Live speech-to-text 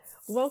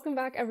Welcome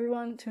back,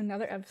 everyone, to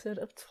another episode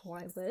of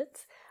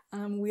Twilight.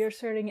 We are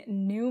starting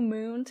New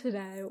Moon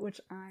today,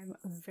 which I'm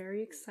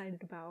very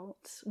excited about.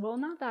 Well,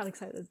 not that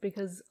excited,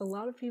 because a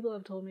lot of people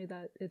have told me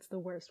that it's the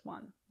worst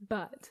one.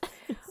 But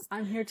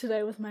I'm here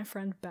today with my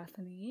friend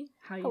Bethany.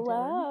 How you doing?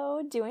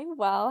 Hello, doing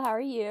well. How are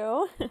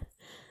you?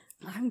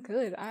 I'm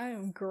good. I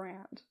am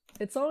grand.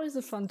 It's always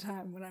a fun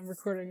time when I'm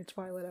recording a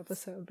Twilight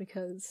episode,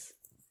 because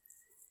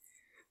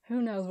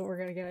who knows what we're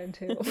going to get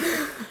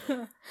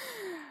into.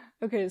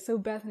 Okay, so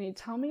Bethany,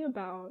 tell me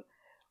about,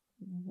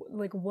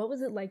 what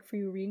was it like for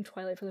you reading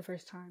Twilight for the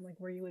first time? Like,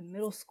 were you in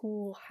middle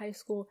school, high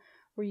school?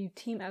 Were you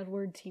Team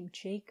Edward, Team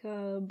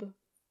Jacob?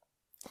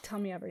 Tell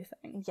me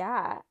everything.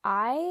 Yeah,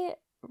 I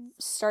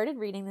started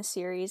reading the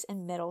series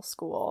in middle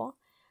school,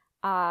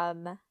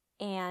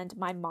 and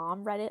my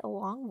mom read it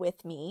along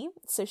with me,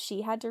 so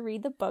she had to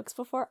read the books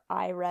before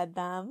I read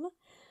them.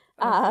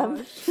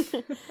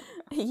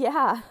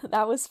 Yeah,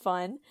 that was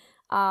fun.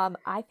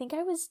 I think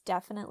I was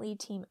definitely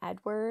Team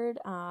Edward.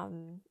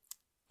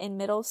 In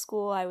middle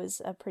school, I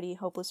was a pretty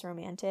hopeless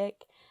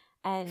romantic,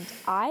 and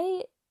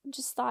I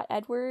just thought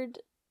Edward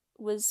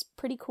was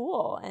pretty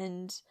cool,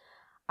 and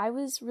I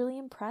was really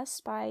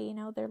impressed by,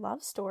 their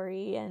love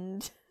story,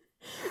 and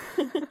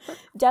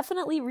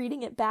definitely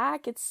reading it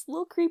back, it's a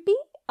little creepy.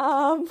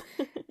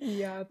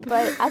 Yep.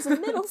 But as a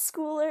middle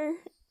schooler,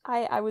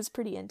 I was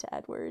pretty into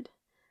Edward.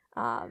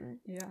 Yeah.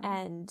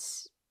 And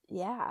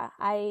yeah,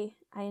 I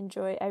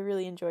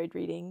really enjoyed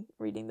reading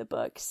the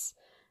books.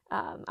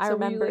 I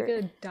remember. Were you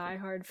a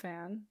diehard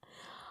fan?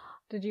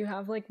 Did you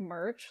have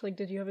merch?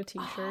 Did you have a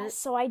t-shirt?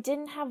 So I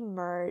didn't have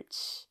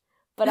merch,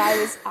 but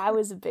I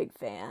was a big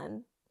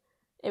fan.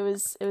 It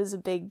was a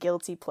big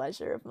guilty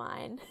pleasure of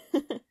mine.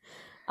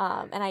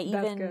 And I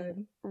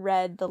even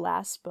read the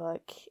last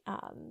book.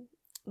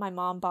 My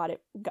mom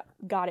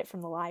got it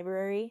from the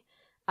library,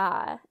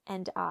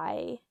 and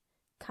I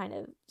kind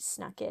of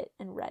snuck it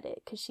and read it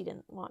because she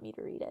didn't want me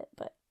to read it,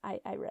 but I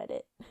read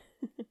it.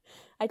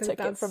 I took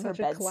it from her bedstand.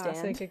 That's such a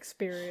classic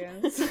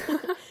experience.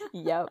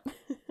 Yep.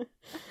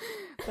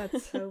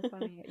 That's so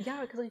funny.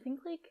 Yeah, because I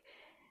think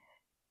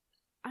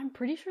I'm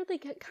pretty sure they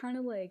get kind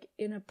of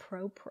in a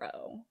pro.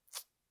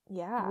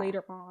 Yeah.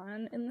 Later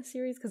on in the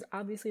series, because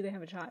obviously they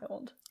have a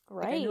child.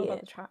 Right. I know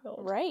about the child.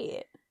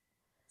 Right.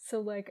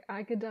 So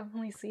I could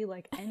definitely see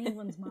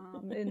anyone's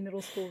mom in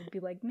middle school would be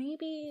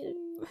maybe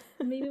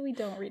we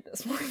don't read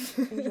this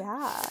one.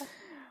 Yeah.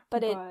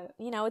 But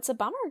it's a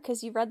bummer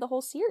because you read the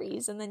whole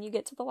series and then you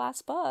get to the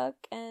last book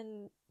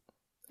and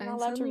you're not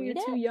allowed to read it.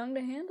 You're too young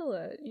to handle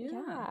it.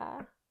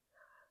 Yeah.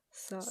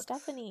 Sucks.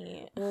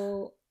 Stephanie.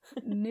 Well,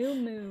 New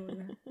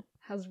Moon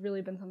has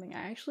really been something.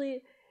 I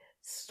actually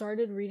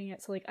started reading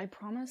it. So I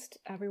promised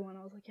everyone,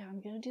 I was yeah, I'm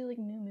gonna do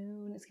New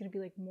Moon. It's gonna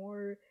be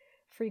more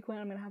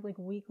frequent. I'm gonna have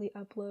weekly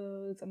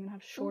uploads. I'm gonna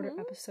have shorter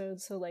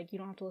episodes, so you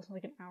don't have to listen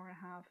to an hour and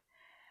a half.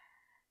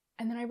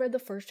 And then I read the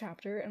first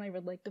chapter and I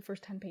read the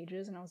first 10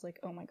 pages and I was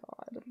oh my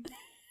god,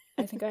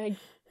 I think I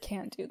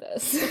can't do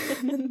this.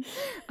 And then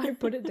I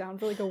put it down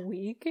for a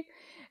week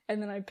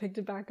and then I picked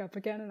it back up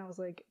again and I was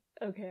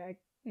okay,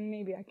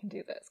 maybe I can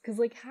do this, because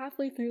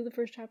halfway through the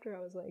first chapter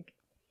I was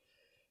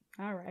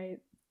all right,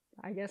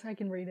 I guess I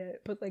can read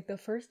it. But the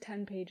first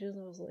 10 pages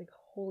I was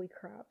holy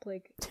crap,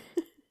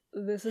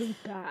 this is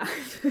bad.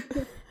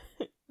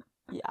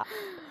 Yeah.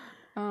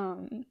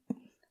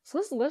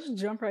 So let's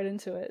jump right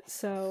into it.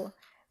 So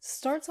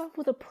starts off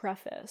with a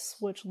preface,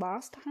 which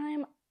last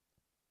time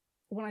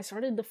when I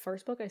started the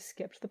first book I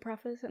skipped the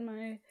preface in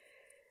my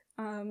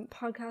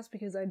podcast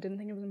because I didn't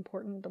think it was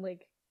important, but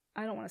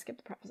I don't want to skip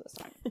the preface this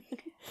time.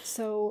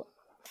 So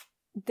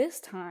this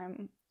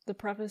time the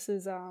preface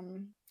is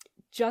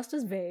just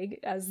as vague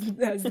as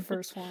the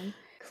first one.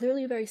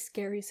 Clearly a very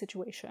scary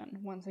situation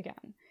once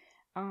again.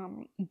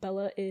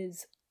 Bella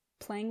is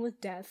playing with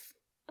death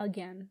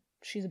again.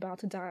 She's about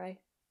to die.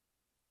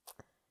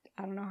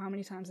 I don't know how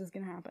many times this is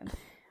going to happen.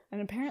 And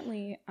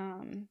apparently,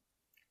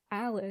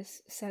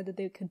 Alice said that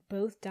they could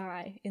both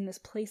die in this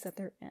place that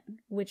they're in,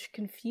 which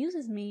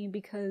confuses me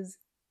because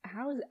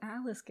how is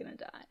Alice going to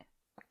die?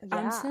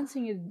 Yeah.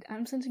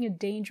 I'm sensing a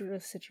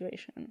dangerous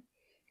situation.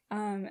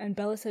 And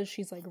Bella says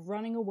she's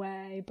running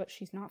away, but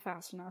she's not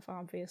fast enough,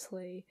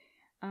 obviously.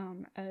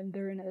 And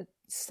they're in a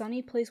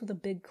sunny place with a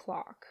big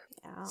clock.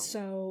 Yeah.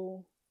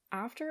 So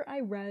after I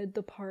read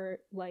the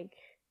part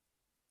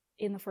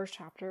in the first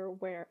chapter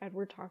where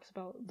Edward talks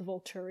about the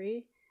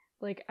Volturi,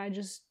 I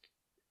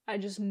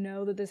just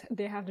know that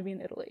they have to be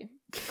in Italy.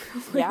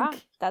 Yeah,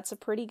 that's a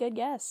pretty good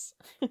guess.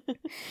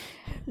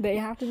 They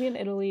have to be in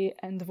Italy,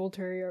 and the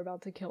Volturi are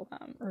about to kill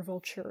them, or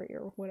Volturi,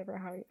 or whatever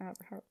how you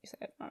say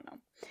it. I don't know.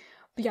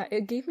 But yeah,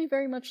 it gave me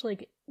very much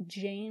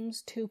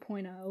James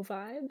 2.0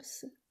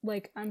 vibes.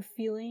 I'm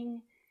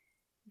feeling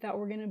that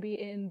we're gonna be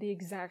in the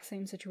exact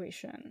same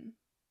situation.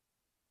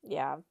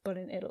 Yeah. But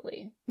in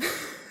Italy.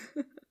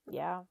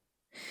 Yeah.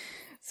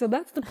 So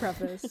that's the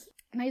preface.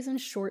 Nice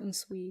and short and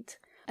sweet.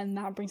 And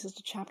that brings us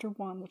to chapter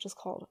 1, which is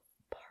called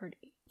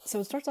Party. So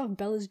it starts off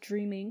Bella's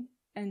dreaming,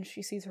 and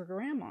she sees her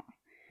grandma.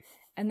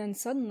 And then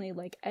suddenly,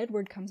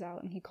 Edward comes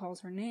out and he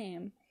calls her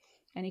name.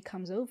 and he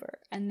comes over,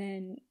 and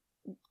then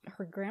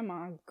her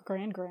grandma,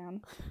 Gran,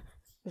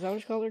 is that what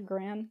you call her?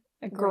 Gran?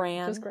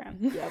 Gran. Just Gran.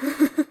 Yep.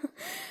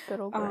 Good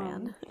old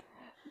Gran.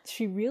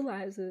 She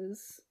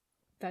realizes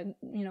that,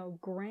 you know,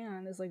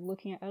 Gran is, like,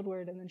 looking at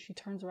Edward, and then she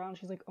turns around and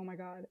she's like, oh my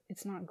god,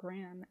 it's not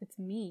Gran, it's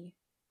me.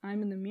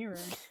 I'm in the mirror,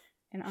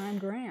 and I'm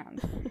Gran.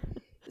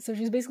 So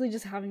she's basically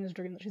just having this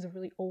dream that she's a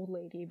really old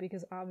lady,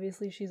 because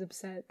obviously she's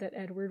upset that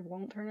Edward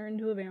won't turn her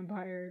into a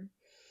vampire.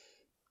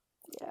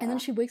 Yeah. And then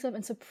she wakes up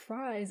and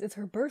surprise, it's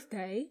her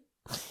birthday.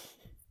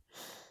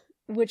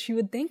 Which you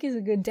would think is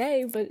a good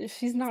day, but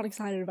she's not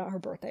excited about her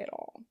birthday at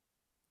all.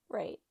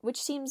 Right.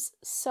 Which seems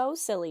so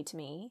silly to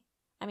me.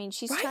 I mean,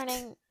 she's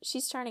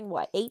turning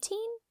what, 18?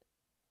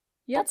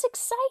 Yeah. That's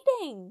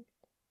exciting.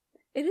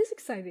 It is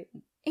exciting.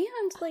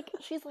 And, like,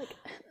 she's like,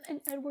 and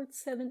Edward's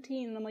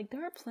 17, and I'm like,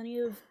 there are plenty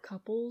of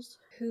couples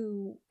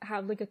who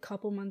have, like, a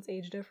couple months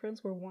age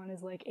difference where one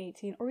is, like,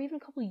 18, or even a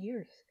couple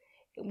years.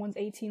 One's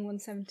 18,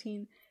 one's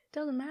 17.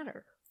 Doesn't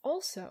matter.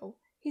 Also,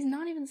 he's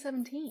not even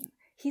 17.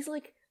 He's,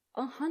 like,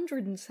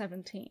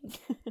 117.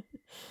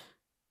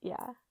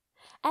 Yeah.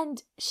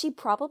 And she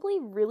probably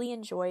really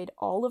enjoyed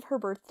all of her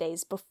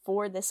birthdays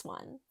before this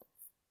one.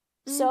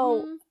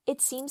 So it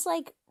seems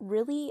like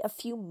really a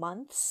few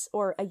months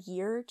or a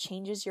year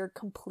changes your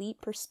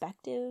complete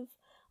perspective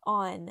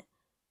on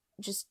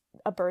just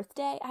a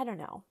birthday. I don't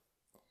know.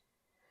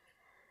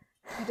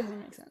 It doesn't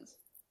make sense.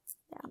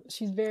 Yeah.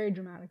 She's very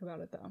dramatic about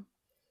it, though.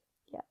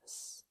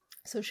 Yes.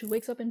 So she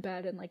wakes up in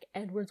bed, and, like,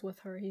 Edward's with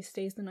her. He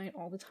stays the night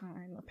all the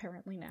time,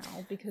 apparently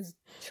now, because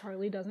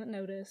Charlie doesn't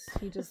notice.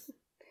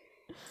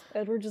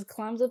 Edward just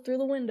climbs up through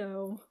the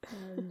window,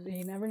 and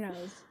he never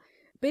knows.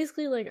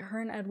 Basically, like, her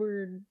and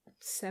Edward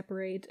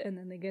separate, and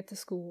then they get to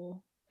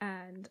school,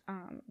 and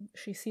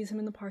she sees him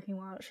in the parking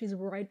lot. She's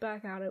right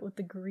back at it with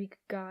the Greek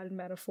god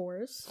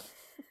metaphors.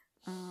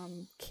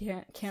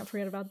 Can't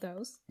forget about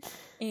those.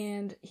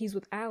 And he's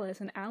with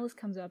Alice, and Alice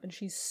comes up, and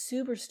she's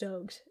super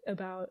stoked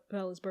about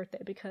Bella's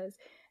birthday, because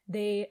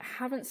they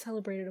haven't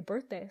celebrated a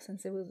birthday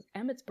since it was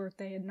Emmett's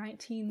birthday in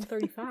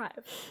 1935.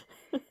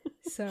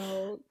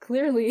 So,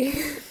 clearly...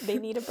 they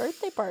need a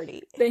birthday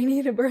party.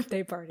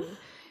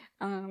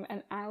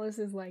 And Alice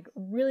is, like,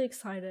 really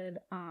excited,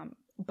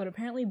 but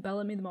apparently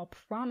Bella made them all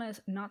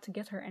promise not to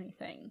get her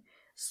anything.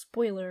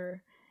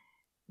 Spoiler,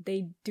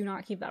 they do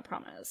not keep that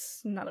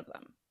promise. None of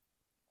them.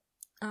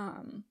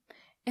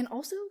 And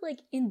also,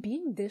 like, in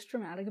being this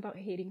dramatic about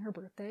hating her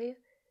birthday,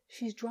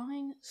 she's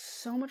drawing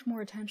so much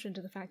more attention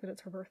to the fact that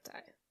it's her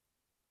birthday.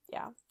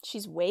 Yeah,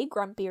 she's way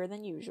grumpier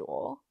than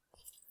usual.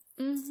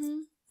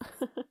 Mm-hmm.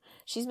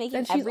 She's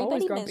making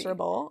everybody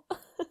miserable.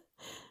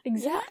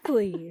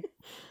 Exactly.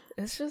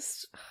 It's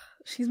just,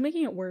 she's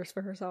making it worse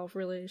for herself,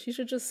 really. She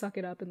should just suck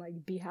it up and,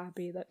 like, be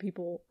happy that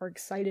people are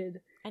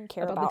excited and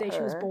care about the day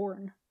she was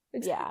born.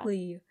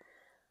 Exactly. Yeah.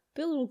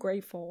 Be a little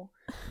grateful.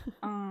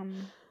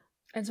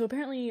 And so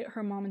apparently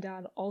her mom and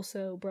dad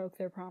also broke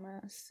their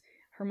promise.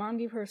 Her mom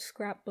gave her a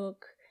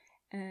scrapbook,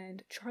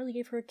 and Charlie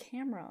gave her a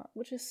camera,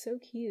 which is so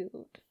cute.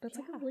 That's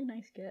like a really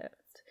nice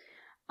gift.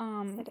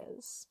 It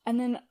is. And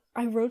then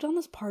I wrote down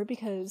this part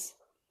because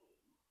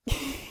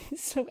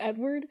so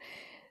Edward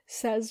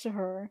says to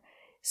her,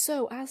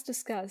 so as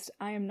discussed,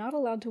 I am not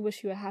allowed to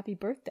wish you a happy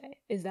birthday.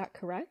 Is that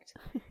correct?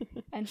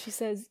 And she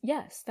says,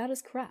 yes, that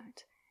is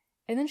correct.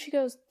 And then she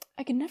goes,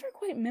 I could never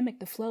quite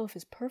mimic the flow of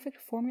his perfect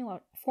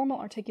formal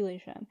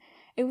articulation.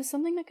 It was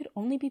something that could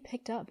only be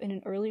picked up in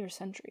an earlier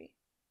century.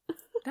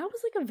 That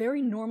was like a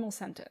very normal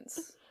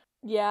sentence.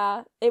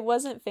 Yeah, it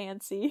wasn't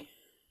fancy.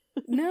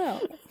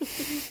 No.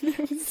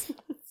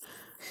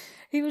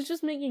 He was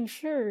just making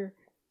sure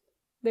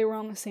they were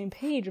on the same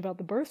page about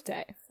the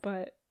birthday,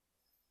 but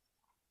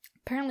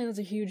apparently that's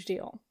a huge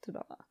deal to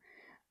Bella.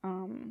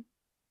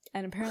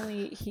 And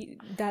apparently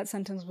that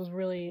sentence was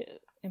really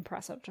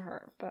impressive to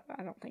her, but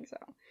I don't think so.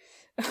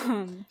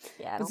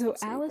 Yeah, I don't so think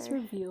so Alice either.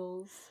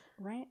 reveals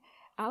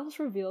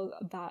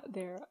that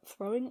they're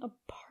throwing a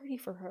party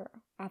for her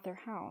at their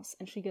house,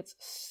 and she gets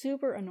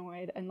super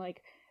annoyed and,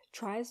 like,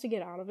 tries to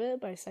get out of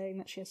it by saying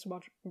that she has to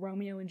watch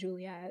Romeo and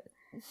Juliet.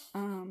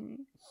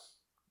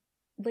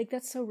 Like,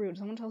 that's so rude.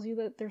 Someone tells you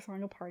that they're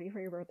throwing a party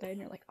for your birthday, and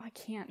you're like, oh, I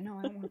can't. No,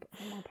 I don't want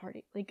a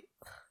party. Like,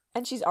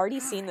 and she's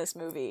already seen this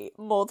movie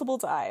multiple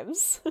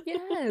times.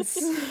 Yes.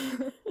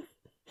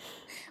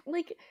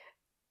 Like,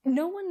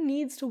 no one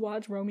needs to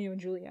watch Romeo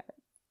and Juliet.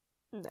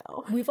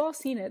 No. We've all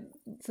seen it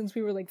since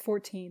we were, like,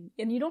 14,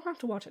 and you don't have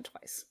to watch it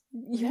twice.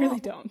 You really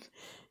don't.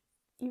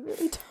 You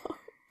really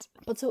don't.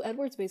 But so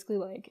Edward's basically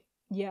like,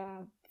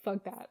 yeah,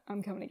 fuck that.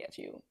 I'm coming to get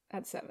you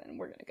at 7.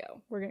 We're gonna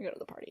go. We're gonna go to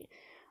the party.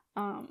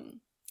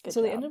 Good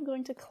so job. they end up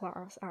going to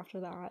class after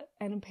that,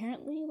 and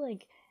apparently,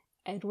 like,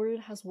 Edward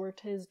has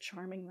worked his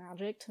charming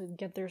magic to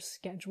get their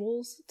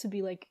schedules to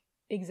be, like,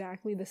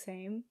 exactly the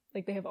same.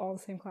 Like, they have all the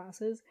same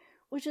classes,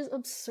 which is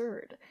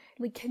absurd.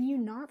 Like, can you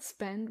not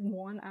spend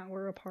 1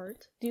 hour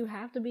apart? Do you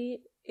have to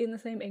be in the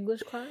same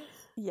English class?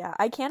 Yeah,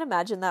 I can't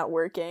imagine that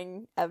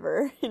working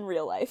ever in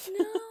real life.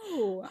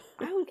 No!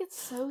 I would get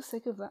so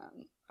sick of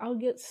them. I would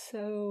get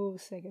so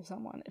sick of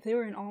someone. If they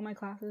were in all my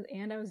classes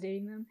and I was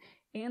dating them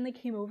and they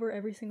came over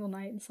every single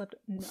night and slept,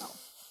 no.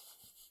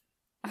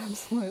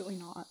 Absolutely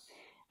not.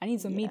 I need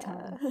some me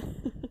time.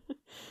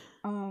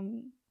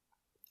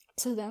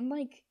 So then,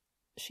 like,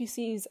 she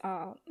sees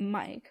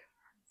Mike,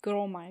 good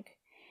old Mike,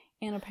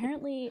 and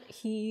apparently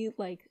he,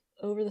 like,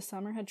 over the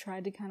summer had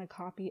tried to kind of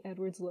copy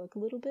Edward's look a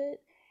little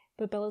bit,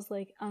 but Bella's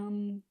like,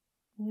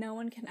 no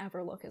one can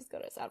ever look as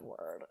good as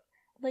Edward.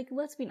 Like,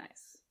 let's be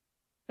nice.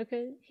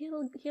 Okay? He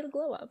had a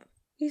glow up.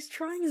 He's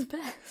trying his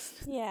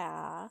best.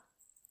 Yeah.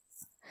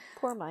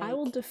 Poor Mike. I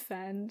will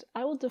defend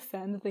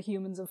the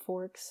humans of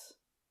Forks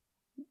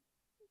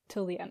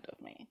till the end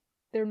of me.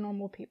 They're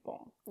normal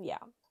people. Yeah.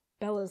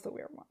 Bella's the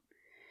weird one.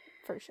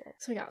 For sure.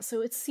 So yeah,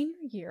 so it's senior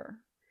year.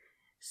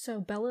 So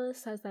Bella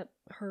says that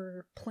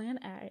her plan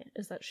A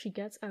is that she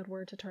gets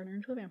Edward to turn her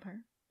into a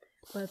vampire.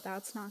 But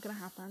that's not gonna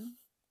happen.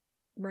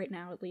 Right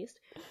now, at least.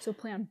 So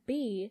plan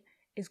B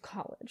is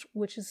college,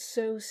 which is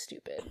so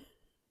stupid.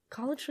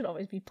 College should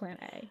always be plan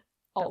A.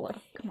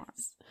 Bella, come on.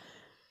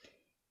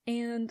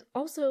 And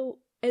also,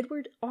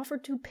 Edward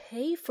offered to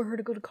pay for her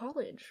to go to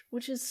college,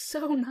 which is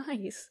so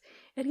nice.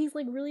 And he's,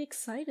 like, really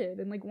excited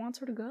and, like, wants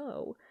her to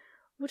go,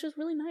 which is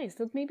really nice.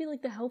 That's maybe,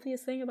 like, the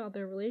healthiest thing about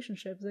their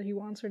relationship, is that he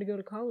wants her to go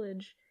to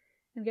college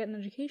and get an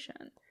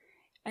education.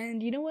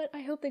 And you know what?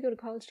 I hope they go to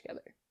college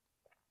together.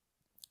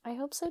 I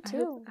hope so,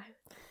 too.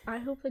 I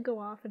hope they go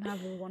off and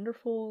have a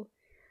wonderful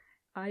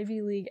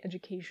Ivy League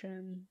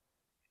education.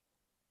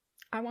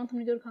 I want them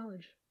to go to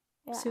college.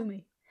 Yeah. Sue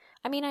me.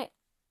 I mean,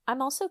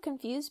 I'm also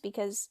confused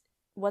because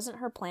wasn't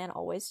her plan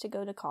always to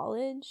go to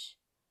college?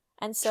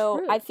 And so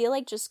True. I feel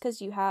like just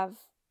because you have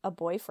a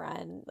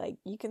boyfriend, like,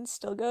 you can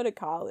still go to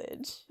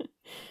college.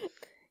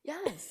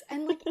 Yes,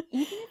 and, like,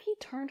 even if he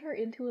turned her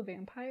into a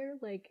vampire,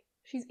 like,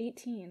 she's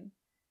 18.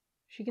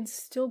 She can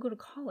still go to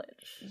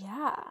college.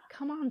 Yeah.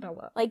 Come on,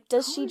 Bella. Like,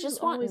 does college she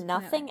just want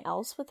nothing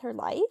else with her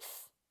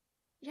life?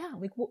 Yeah,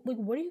 like,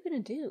 what are you gonna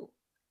do?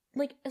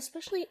 Like,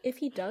 especially if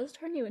he does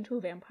turn you into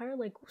a vampire,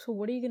 like, so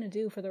what are you gonna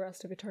do for the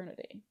rest of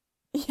eternity?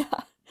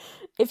 Yeah.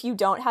 If you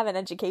don't have an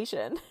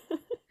education.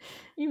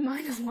 You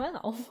might as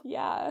well.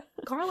 Yeah.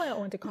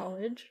 Carlisle went to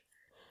college.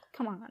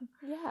 Come on.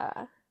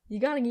 Yeah. You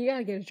gotta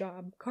get a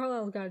job.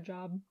 Carlisle's got a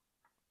job.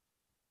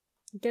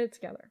 Get it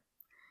together.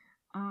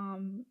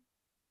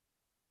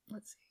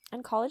 Let's see.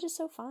 And college is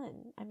so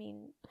fun. I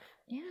mean,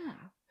 yeah.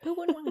 Who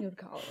wouldn't want to go to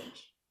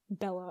college?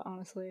 Bella,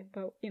 honestly,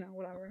 but, you know,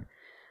 whatever.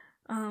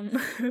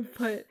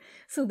 But,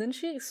 so then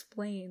she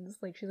explains,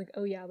 like, she's like,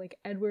 oh yeah, like,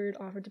 Edward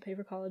offered to pay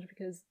for college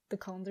because the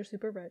Cullens are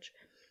super rich.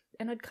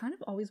 And I'd kind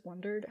of always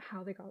wondered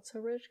how they got so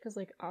rich, because,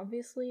 like,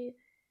 obviously,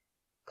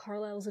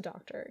 Carlisle's a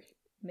doctor,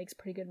 he makes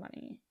pretty good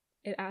money.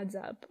 It adds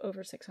up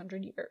over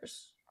 600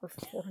 years, or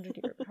 400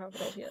 years, however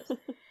old he is.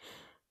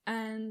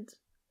 And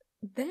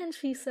then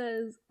she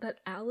says that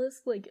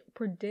Alice, like,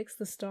 predicts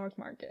the stock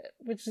market,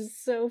 which is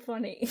so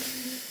funny.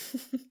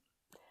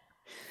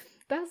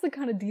 That's the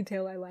kind of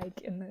detail I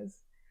like in this.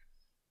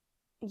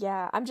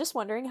 Yeah, I'm just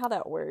wondering how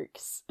that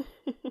works.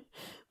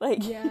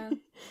 Like, yeah.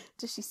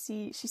 Does she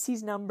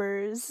sees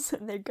numbers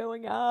and they're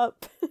going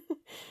up?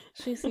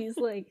 She sees,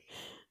 like,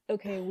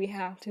 okay, we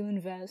have to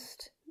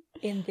invest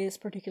in this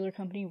particular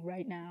company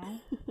right now.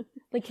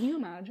 Like, can you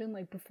imagine,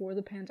 like, before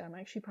the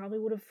pandemic, she probably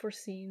would have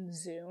foreseen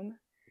Zoom.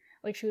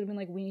 Like, she would have been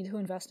like, we need to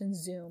invest in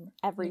Zoom.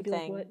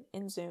 Everything like,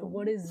 in Zoom.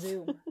 What is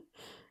Zoom?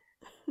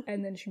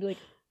 And then she'd be like,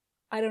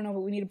 I don't know,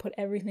 but we need to put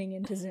everything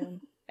into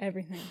Zoom.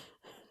 Everything.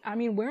 I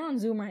mean, we're on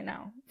Zoom right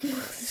now.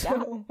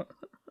 So yeah.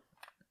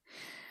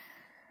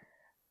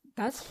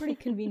 That's pretty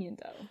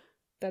convenient, though,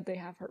 that they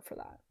have her for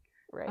that.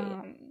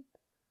 Right.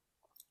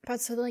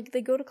 But so, like,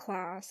 they go to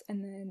class,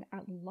 and then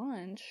at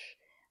lunch,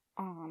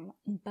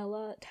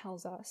 Bella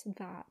tells us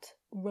that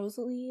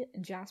Rosalie,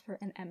 Jasper,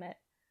 and Emmett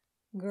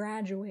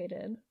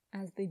graduated,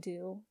 as they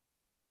do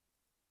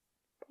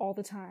all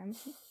the time,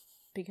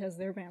 because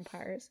they're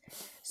vampires.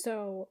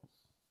 So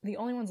the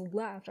only ones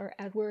left are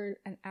Edward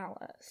and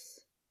Alice.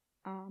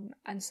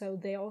 And so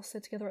they all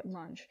sit together at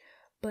lunch.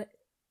 But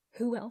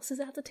who else is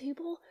at the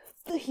table?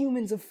 The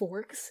humans of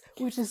Forks,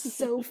 which is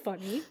so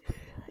funny.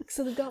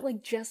 So they've got,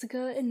 like,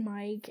 Jessica and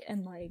Mike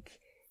and, like,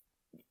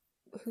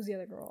 who's the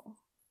other girl?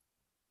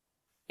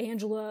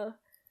 Angela.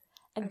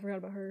 I forgot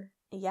about her.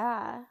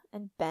 Yeah,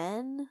 and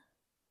Ben,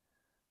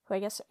 who I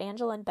guess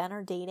Angela and Ben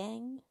are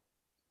dating.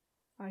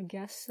 I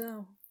guess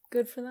so.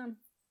 Good for them.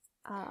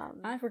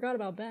 I forgot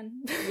about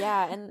Ben.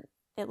 Yeah, and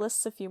it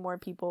lists a few more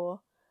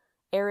people.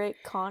 Eric,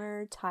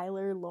 Connor,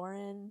 Tyler,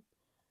 Lauren.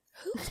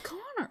 Who's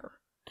Connor?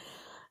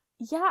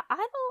 Yeah, I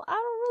don't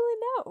really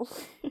know.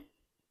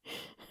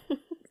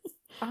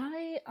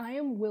 I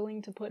am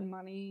willing to put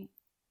money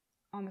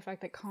on the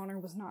fact that Connor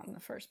was not in the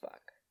first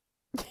book.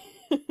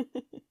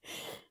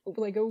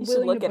 Like, you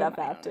should look it up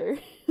after.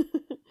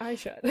 I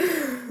should.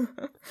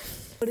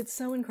 But it's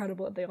so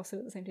incredible that they all sit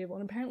at the same table.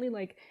 And apparently,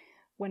 like,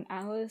 when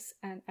Alice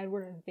and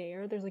Edward are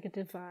there, there's, like, a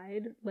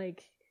divide,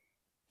 like,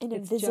 an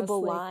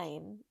invisible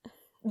line.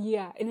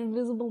 Yeah, an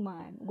invisible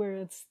line where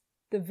it's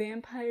the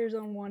vampires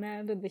on one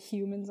end and the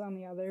humans on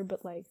the other,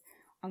 but, like,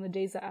 on the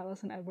days that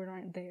Alice and Edward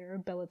aren't there,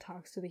 Bella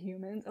talks to the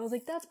humans. I was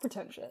like, that's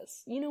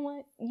pretentious. You know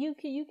what? You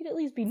could at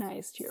least be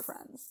nice to your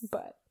friends,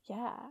 but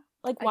yeah,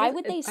 like why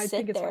would they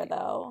sit there funny,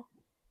 though?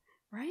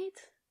 Right?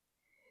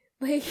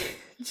 Like,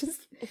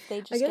 just if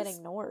they just get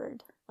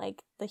ignored,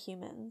 like the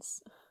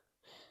humans.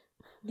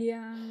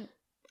 Yeah,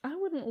 I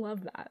wouldn't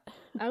love that.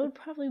 I would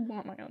probably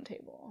want my own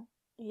table.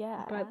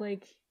 Yeah, but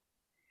like,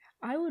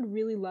 I would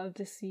really love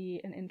to see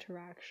an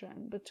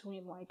interaction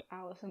between like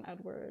Alice and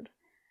Edward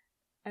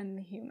and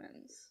the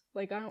humans.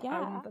 Like, I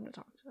want them to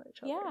talk to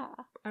each other. Yeah.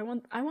 I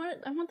want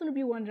them to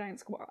be one giant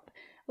squad.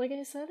 Like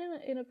I said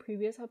in a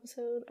previous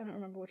episode, I don't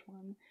remember which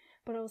one,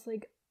 but I was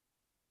like,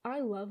 I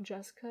love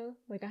Jessica.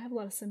 Like, I have a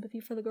lot of sympathy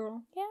for the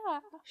girl. Yeah.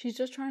 She's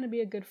just trying to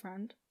be a good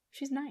friend.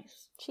 She's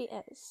nice. She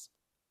is.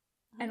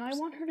 100%. And I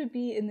want her to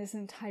be in this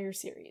entire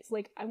series.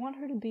 Like, I want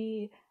her to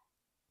be...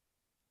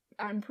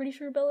 I'm pretty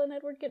sure Bella and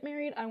Edward get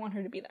married. I want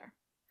her to be there.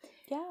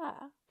 Yeah.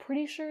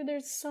 Pretty sure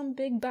there's some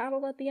big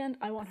battle at the end.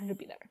 I want her to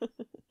be there.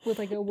 With,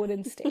 like, a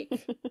wooden stake.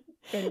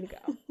 Ready to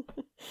go.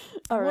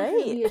 All right. I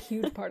want her to be a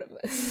huge part of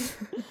this.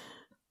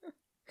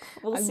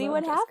 We'll see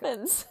what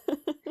happens.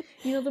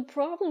 You know, the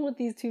problem with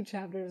these 2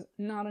 chapters,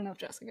 not enough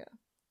Jessica.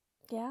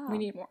 Yeah. We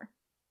need more.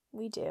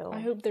 We do. I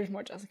hope there's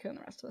more Jessica in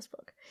the rest of this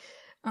book.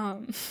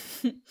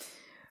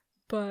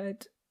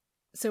 But,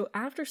 so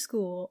after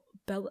school,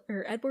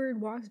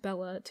 Edward walks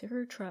Bella to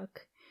her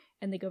truck,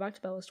 and they go back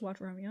to Bella's to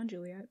watch Romeo and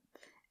Juliet.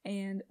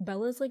 And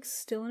Bella's, like,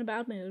 still in a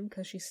bad mood,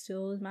 because she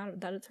still is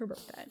mad that it's her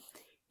birthday.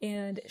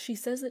 And she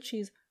says that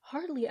she's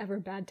hardly ever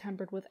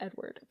bad-tempered with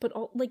Edward, but,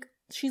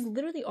 she's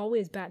literally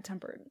always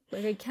bad-tempered.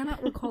 Like, I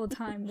cannot recall a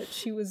time that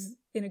she was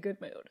in a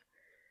good mood.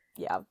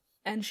 Yeah.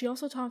 And she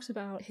also talks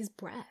about his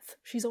breath.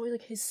 She's always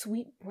like, his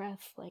sweet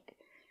breath, like,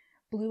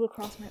 blew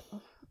across my...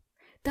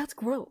 That's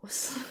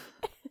gross.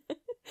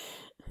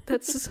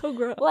 That's so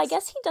gross. Well, I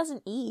guess he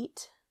doesn't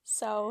eat,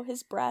 so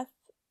his breath,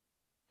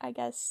 I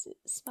guess,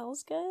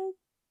 smells good.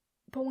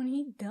 But when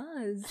he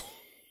does,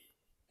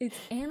 it's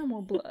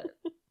animal blood.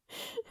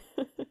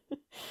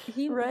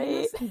 He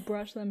must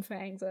brush them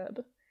fangs up.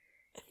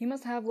 He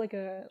must have like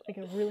a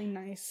really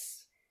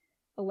nice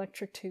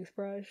electric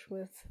toothbrush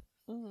with.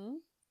 Mm-hmm.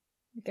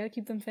 You gotta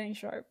keep them fangs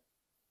sharp.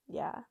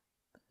 Yeah.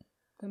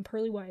 Them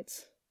pearly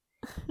whites.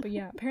 But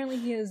yeah, apparently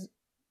his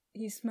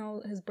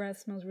breath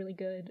smells really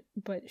good,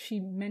 but she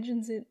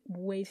mentions it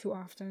way too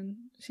often.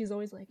 She's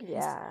always like,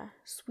 yeah,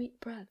 sweet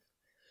breath.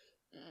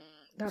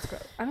 That's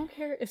gross. I don't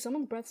care if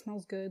someone's breath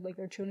smells good, like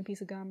they're chewing a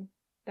piece of gum.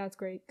 That's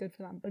great, good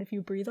for them. But if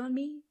you breathe on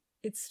me,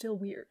 it's still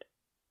weird.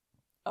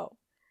 Oh,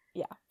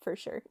 yeah, for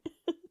sure.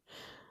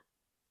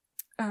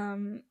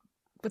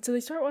 But so they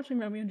start watching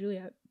Romeo and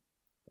Juliet,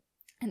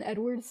 and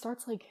Edward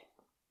starts like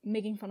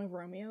making fun of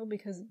Romeo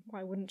because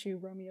why wouldn't you?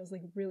 Romeo's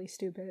like really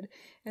stupid,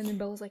 and then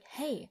Bella's like,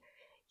 "Hey,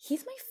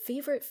 he's my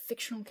favorite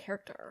fictional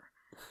character,"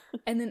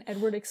 and then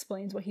Edward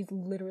explains why he's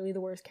literally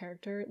the worst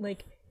character.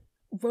 Like,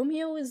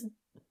 Romeo is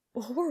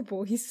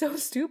horrible. He's so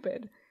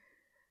stupid.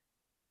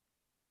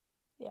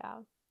 Yeah,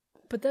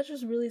 but that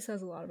just really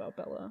says a lot about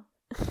Bella.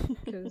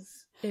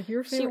 Because if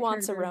your favorite she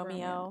wants a character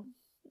Romeo.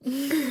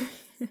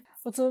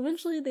 But so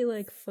eventually they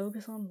like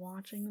focus on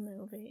watching the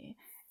movie,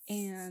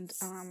 and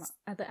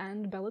at the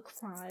end Bella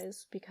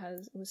cries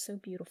because it was so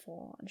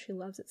beautiful and she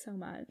loves it so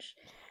much.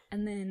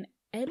 And then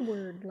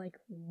Edward like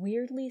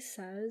weirdly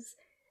says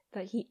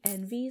that he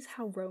envies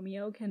how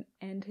Romeo can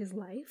end his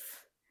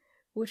life,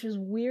 which is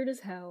weird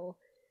as hell.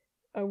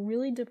 A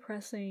really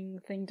depressing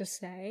thing to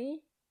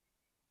say.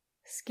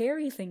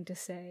 Scary thing to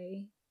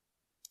say.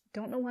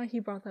 Don't know why he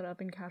brought that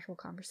up in casual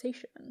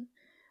conversation.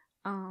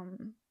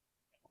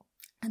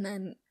 And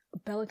then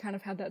Bella kind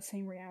of had that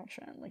same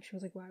reaction. Like, she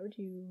was like, what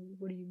do you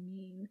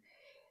mean?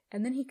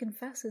 And then he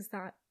confesses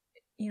that,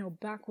 you know,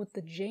 back with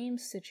the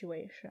James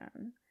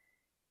situation,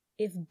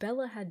 if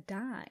Bella had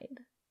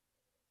died,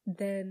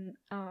 then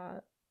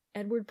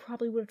Edward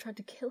probably would have tried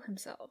to kill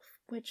himself,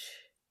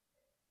 which...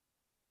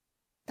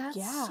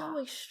 That's so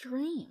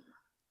extreme.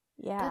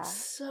 Yeah. That's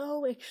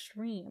so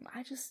extreme.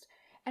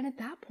 And at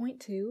that point,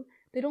 too,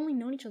 they'd only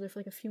known each other for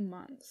like a few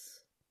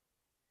months.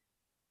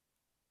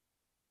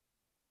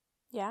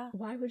 Yeah.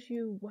 Why would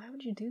you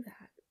do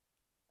that?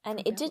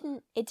 And it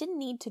didn't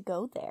need to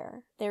go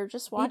there. They were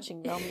just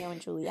watching Romeo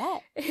and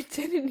Juliet. It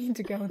didn't need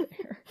to go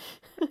there.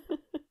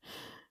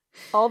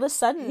 All of a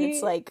sudden,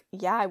 it's like,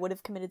 yeah, I would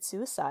have committed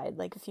suicide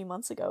like a few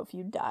months ago if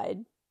you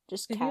died.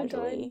 Just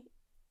casually.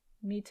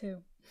 Me too.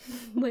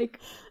 Like,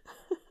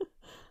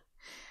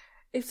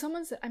 if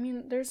someone's... I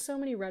mean, there's so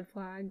many red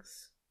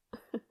flags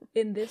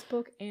in this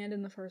book and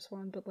in the first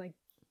one, but like,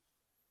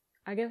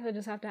 I guess I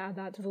just have to add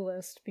that to the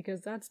list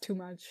because that's too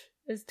much.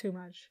 It's too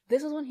much.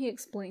 This is when he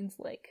explains,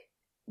 like,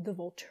 the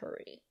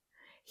Volturi.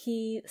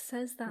 He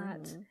says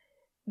that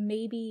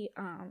maybe,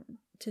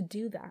 to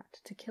do that,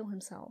 to kill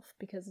himself,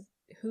 because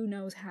who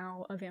knows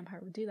how a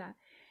vampire would do that,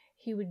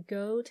 he would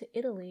go to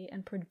Italy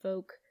and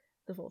provoke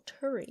the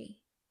Volturi.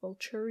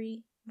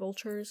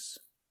 Vultures?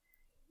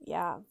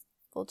 Yeah,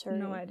 Volturi.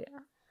 No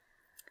idea.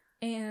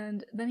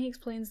 And then he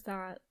explains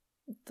that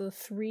the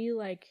three,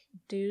 like,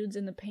 dudes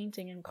in the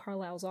painting in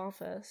Carlisle's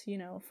office, you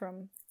know,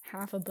 from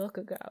half a book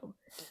ago.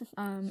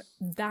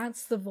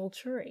 That's the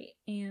Volturi,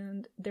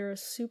 and they're a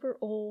super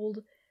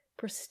old,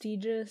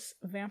 prestigious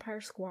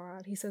vampire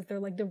squad. He says they're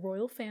like the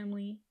royal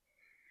family,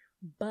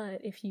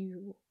 but if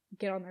you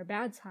get on their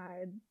bad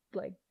side,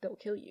 like, they'll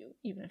kill you,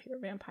 even if you're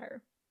a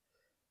vampire.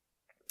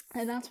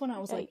 And that's when I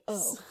was like,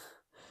 oh,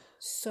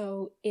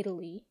 so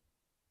Italy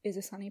is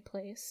a sunny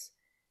place.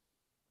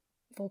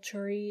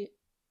 Volturi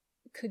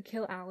could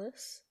kill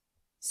Alice,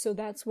 so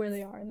that's where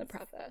they are in the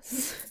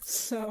preface.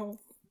 So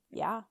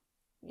yeah,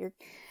 you're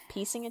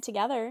piecing it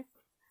together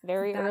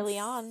very early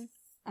on.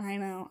 I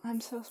know,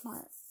 I'm so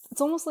smart. It's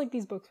almost like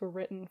these books were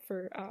written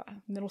for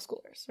middle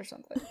schoolers or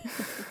something.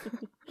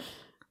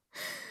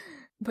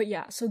 But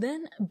yeah, so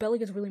then Bella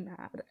gets really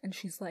mad, and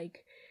she's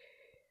like,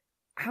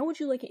 how would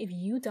you like it if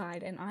you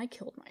died and I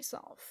killed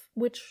myself?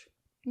 Which,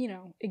 you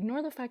know,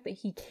 ignore the fact that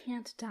he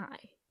can't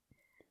die.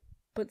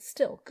 But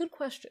still, good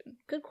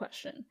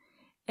question.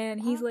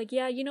 And he's like,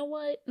 yeah, you know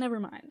what? Never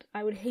mind.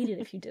 I would hate it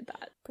if you did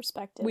that.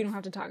 Perspective. We don't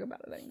have to talk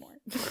about it anymore.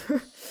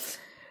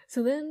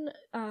 So then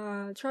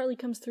Charlie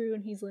comes through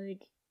and he's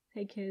like,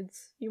 hey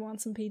kids, you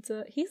want some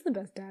pizza? He's the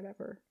best dad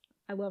ever.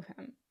 I love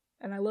him.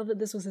 And I love that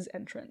this was his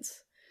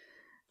entrance.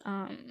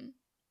 And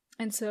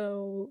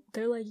so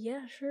they're like,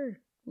 yeah, sure.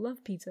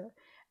 Love pizza.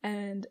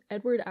 And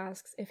Edward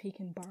asks if he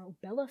can borrow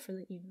Bella for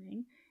the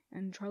evening.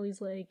 And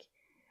Charlie's like,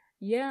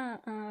 yeah,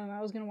 I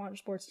was gonna watch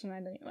sports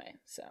tonight anyway,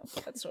 so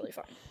that's totally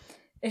fine.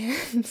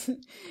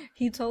 And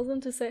he tells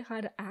them to say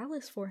hi to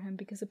Alice for him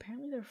because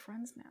apparently they're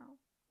friends now,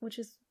 which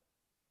is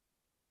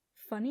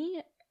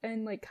funny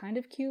and, like, kind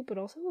of cute, but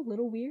also a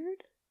little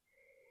weird.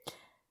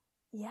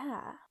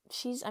 Yeah.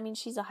 She's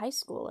a high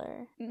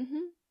schooler.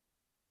 Mm-hmm.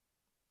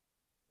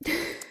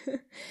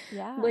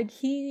 Yeah. Like,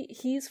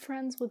 he's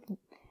friends with...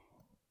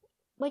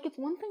 Like, it's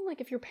one thing, like,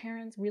 if your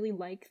parents really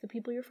like the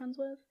people you're friends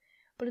with,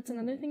 but it's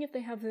another thing if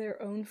they have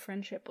their own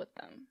friendship with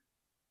them.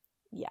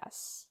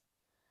 Yes.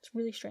 It's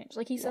really strange.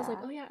 Like, he says, like,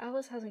 oh yeah,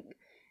 Alice hasn't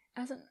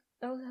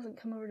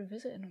come over to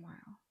visit in a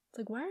while. It's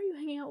like, why are you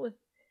hanging out with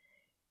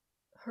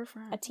her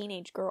friend? A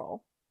teenage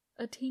girl.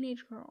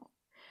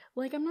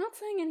 Like, I'm not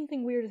saying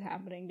anything weird is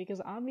happening,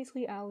 because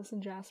obviously Alice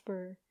and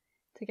Jasper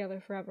together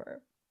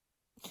forever.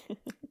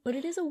 But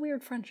it is a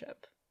weird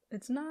friendship.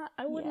 It's not,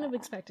 I wouldn't have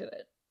expected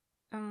it.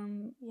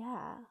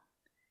 Yeah.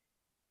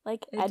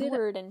 Like,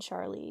 Edward and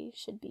Charlie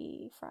should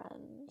be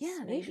friends.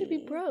 Yeah, maybe. they should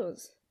be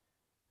bros.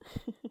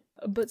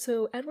 But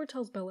so Edward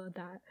tells Bella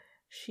that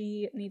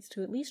she needs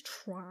to at least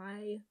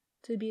try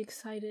to be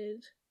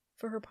excited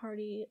for her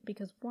party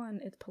because,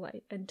 one, it's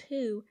polite, and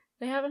two,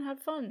 they haven't had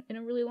fun in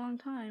a really long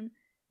time.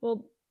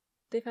 Well,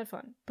 they've had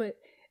fun, but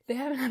they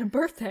haven't had a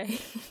birthday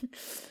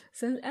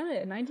since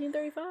Emmett in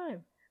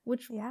 1935,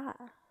 which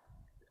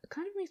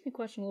kind of makes me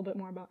question a little bit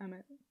more about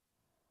Emmett.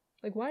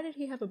 Like, why did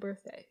he have a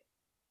birthday?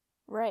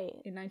 Right.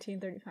 In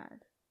 1935.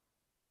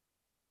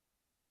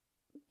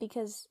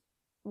 Because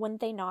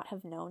wouldn't they not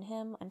have known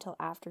him until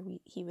after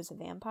he was a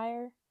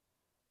vampire?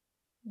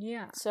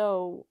 Yeah.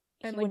 So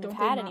he wouldn't have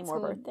had any more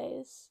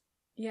birthdays.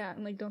 Yeah,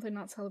 and, like, don't they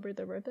not celebrate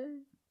their birthday?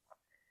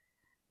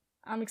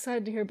 I'm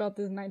excited to hear about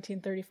this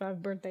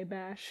 1935 birthday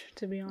bash,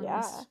 to be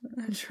honest.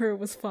 Yeah. I'm sure it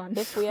was fun.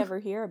 If we ever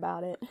hear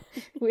about it.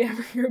 If we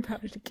ever hear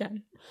about it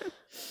again.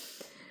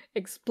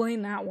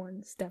 Explain that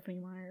one,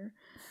 Stephenie Meyer.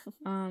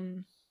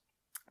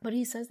 But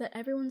he says that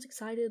everyone's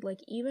excited, like,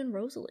 even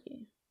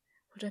Rosalie,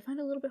 which I find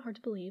a little bit hard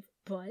to believe,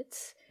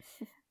 but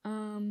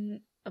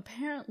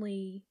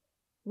apparently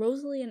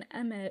Rosalie and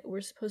Emmett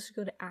were supposed to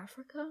go to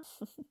Africa.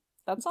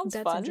 That sounds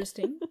fun. That's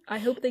interesting. I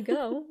hope they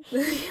go.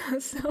 Yeah,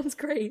 sounds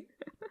great.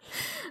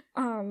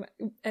 And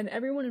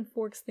everyone in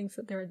Forks thinks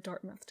that they're at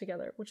Dartmouth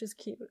together, which is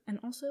cute. And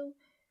also,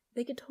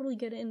 they could totally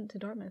get into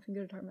Dartmouth and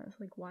go to Dartmouth.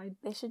 Like, why?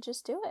 They should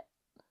just do it.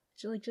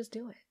 Just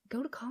do it.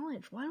 Go to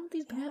college. Why don't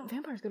these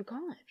vampires go to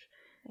college?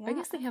 Yeah. I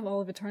guess they have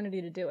all of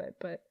eternity to do it,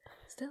 but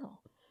still.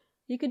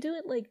 You could do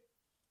it, like,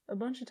 a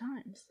bunch of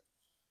times.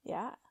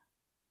 Yeah.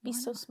 Be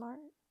so smart.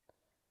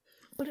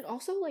 But it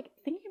also, like,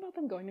 thinking about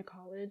them going to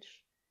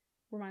college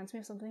reminds me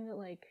of something that,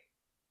 like,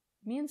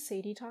 me and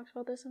Sadie talked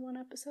about this in one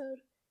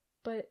episode,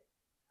 but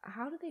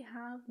how do they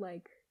have,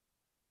 like,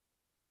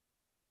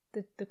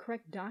 the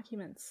correct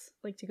documents,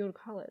 like, to go to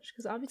college?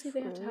 Because obviously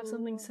they have to have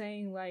something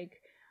saying,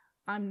 like,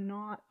 I'm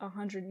not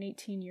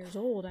 118 years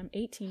old, I'm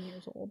 18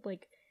 years old.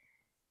 Like,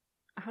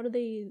 how do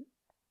they...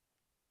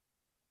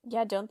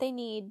 Yeah, don't they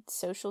need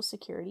social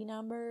security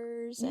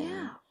numbers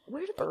and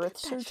where do they birth get that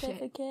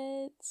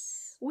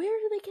certificates? Shit? Where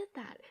do they get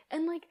that?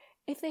 And, like,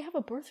 if they have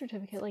a birth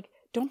certificate, like,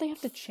 don't they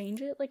have to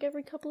change it, like,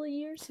 every couple of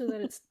years so that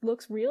it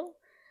looks real?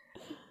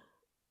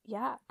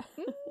 Yeah.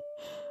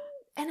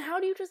 And how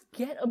do you just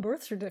get a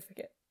birth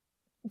certificate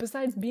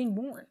besides being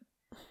born?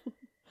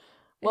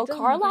 Well,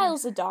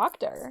 Carlisle's a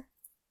doctor.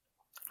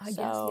 I guess,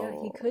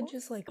 yeah, he could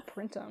just, like,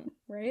 print them,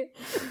 right?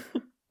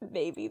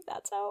 Maybe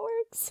that's how it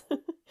works.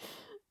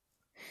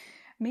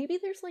 Maybe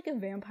there's, like, a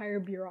vampire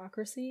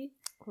bureaucracy.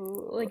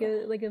 Ooh. Like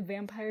a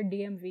vampire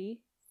DMV.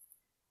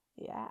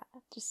 Yeah,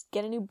 just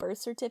get a new birth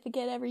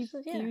certificate every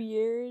few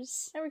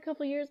years. Every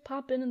couple of years,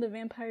 pop into the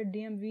vampire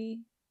DMV.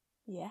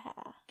 Yeah.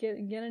 Get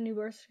a new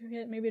birth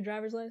certificate, maybe a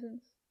driver's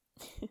license.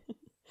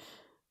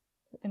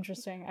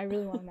 Interesting. I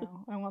really want to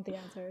know. I want the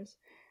answers.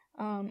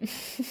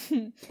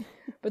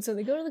 But so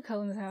they go to the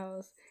Cullens'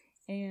 house,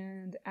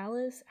 and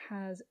Alice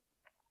has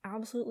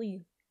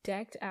absolutely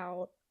decked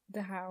out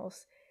the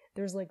house.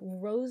 There's like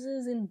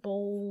roses in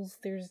bowls,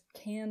 there's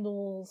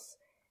candles,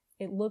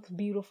 it looks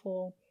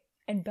beautiful,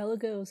 and Bella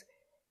goes,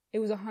 "It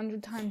was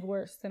 100 times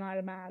worse than I'd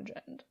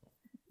imagined."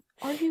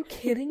 Are you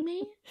kidding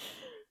me?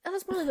 That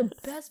was probably the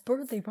best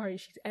birthday party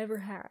she's ever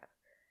had.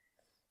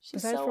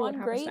 She's so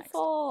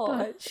ungrateful.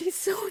 But she's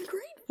so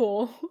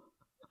ungrateful.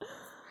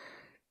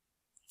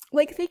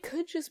 Like, they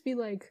could just be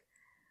like,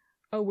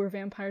 "Oh, we're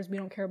vampires, we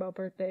don't care about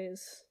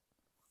birthdays.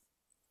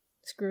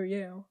 Screw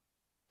you."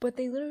 But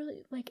they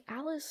literally, like,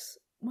 Alice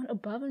went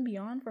above and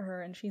beyond for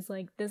her, and she's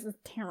like, "This is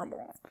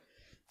terrible."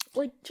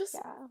 Like, just...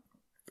 Yeah.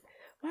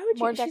 Why would you...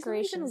 More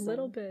decorations.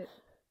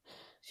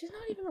 She's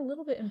not even a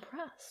little bit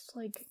impressed.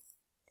 Like...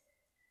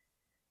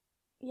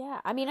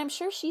 Yeah, I mean, I'm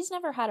sure she's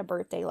never had a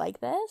birthday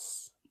like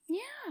this.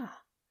 Yeah.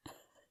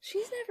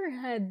 She's never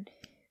had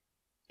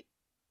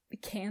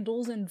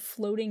candles and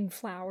floating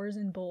flowers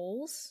in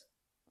bowls.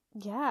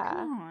 Yeah.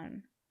 Come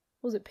on.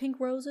 Was it pink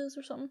roses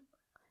or something?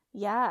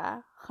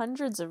 Yeah.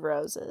 Hundreds of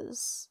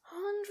roses.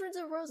 Hundreds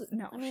of roses.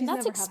 No, I mean,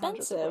 that's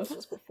expensive. Had hundreds of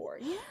roses before.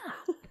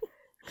 Yeah.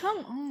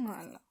 Come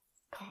on.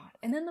 God.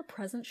 And then the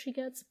present she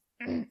gets.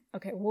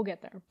 Okay, we'll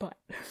get there, but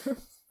they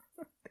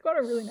got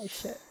a really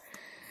nice shit.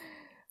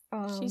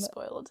 She's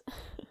spoiled.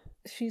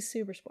 She's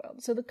super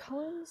spoiled. So the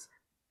Cullens,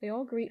 they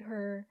all greet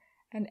her,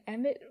 and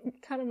Emmett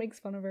kind of makes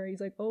fun of her.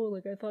 He's like, "Oh,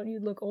 like, I thought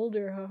you'd look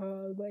older,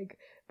 haha, like,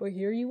 but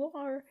here you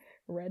are,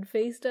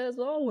 red-faced as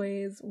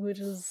always," which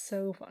is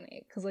so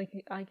funny, because, like,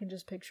 I can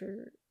just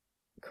picture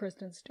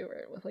Kristen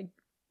Stewart with, like,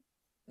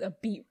 a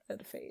beet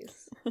red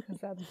face, because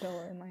that's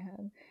Bella in my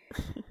head.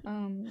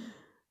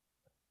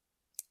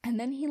 And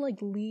then he,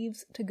 like,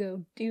 leaves to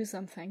go do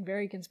something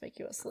very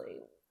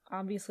conspicuously.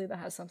 Obviously, that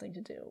has something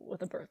to do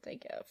with a birthday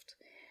gift.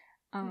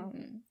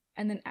 And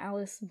then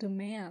Alice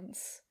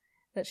demands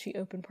that she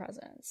open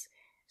presents.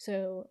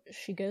 So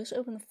she goes to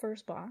open the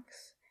first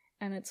box,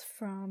 and it's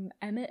from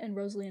Emmett and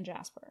Rosalie and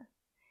Jasper.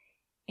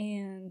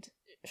 And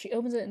she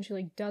opens it, and she,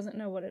 like, doesn't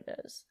know what it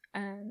is.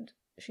 And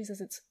she says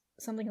it's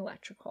something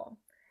electrical.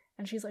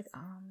 And she's like,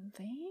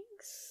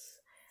 thanks?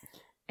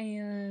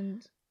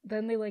 And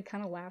then they, like,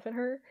 kind of laugh at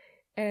her.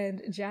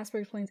 And Jasper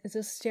explains, "It's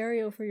a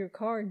stereo for your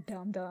car,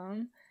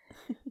 dum-dum."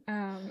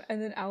 And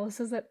then Alice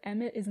says that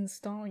Emmett is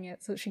installing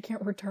it so she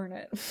can't return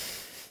it.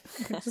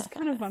 Which is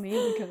kind of funny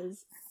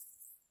because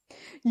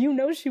you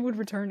know she would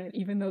return it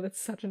even though that's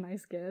such a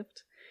nice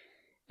gift.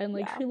 And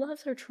like she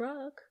loves her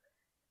truck.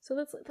 So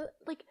that's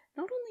like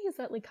not only is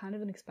that like kind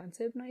of an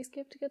expensive nice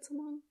gift to get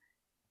someone,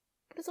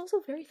 but it's also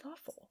very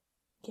thoughtful.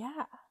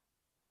 Yeah.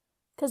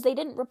 Because they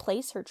didn't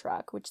replace her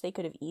truck, which they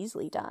could have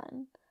easily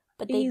done.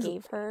 But they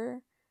gave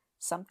her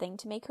something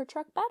to make her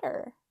truck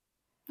better.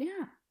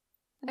 Yeah.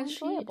 And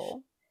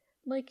enjoyable.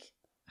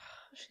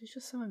 She's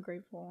just so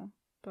ungrateful.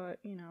 But,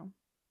 you know,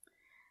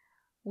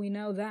 we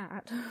know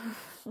that.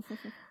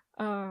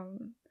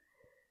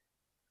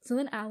 So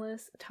then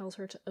Alice tells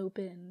her to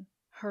open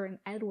her and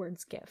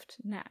Edward's gift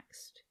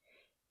next.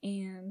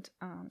 And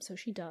so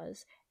she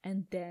does.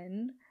 And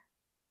then,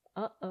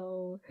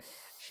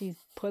 she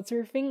puts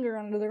her finger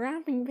under the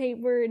wrapping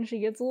paper and she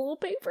gets a little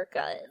paper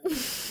cut.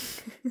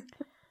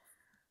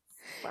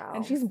 Wow.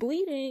 And she's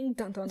bleeding.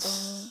 Dun dun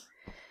dun.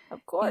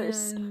 Of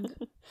course. And,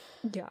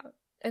 yeah.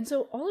 And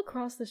so all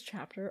across this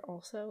chapter,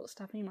 also,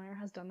 Stephenie Meyer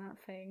has done that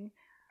thing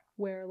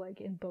where, like,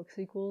 in book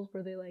sequels,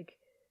 where they, like,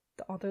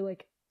 the author,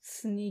 like,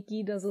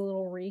 sneaky does a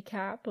little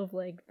recap of,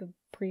 like, the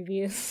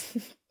previous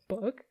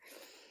book.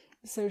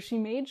 So she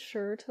made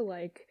sure to,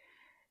 like,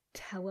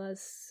 tell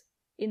us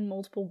in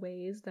multiple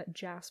ways that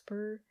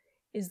Jasper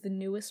is the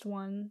newest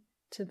one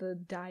to the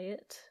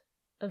diet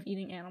of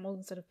eating animals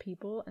instead of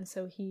people, and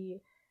so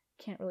he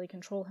can't really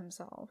control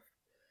himself.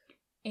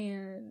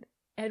 And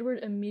Edward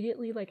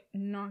immediately, like,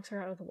 knocks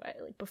her out of the way,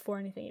 like, before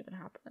anything even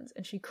happens.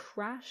 And she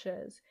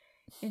crashes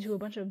into a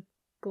bunch of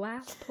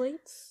glass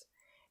plates,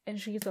 and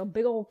she gets a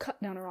big old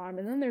cut down her arm,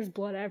 and then there's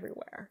blood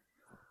everywhere.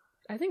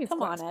 I think it's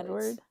glass plates.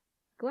 Edward.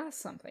 Glass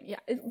something. Yeah,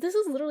 this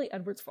is literally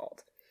Edward's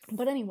fault.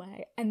 But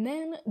anyway, and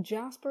then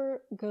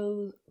Jasper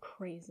goes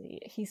crazy.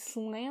 He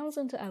slams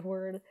into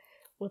Edward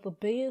with the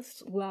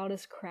biggest,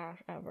 loudest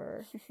crash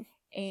ever.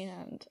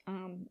 And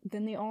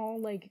then they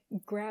all, like,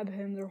 grab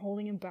him, they're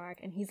holding him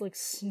back, and he's, like,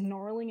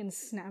 snarling and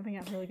snapping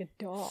at her like a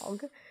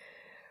dog.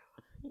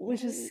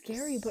 Which is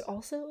scary, but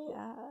also...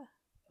 Yeah.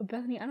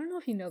 Bethany, I don't know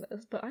if you know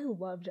this, but I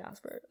love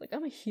Jasper. Like,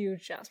 I'm a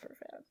huge Jasper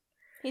fan.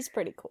 He's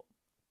pretty cool.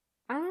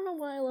 I don't know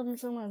why I love him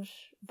so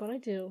much, but I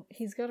do.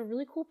 He's got a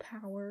really cool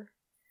power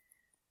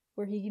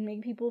where he can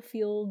make people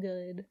feel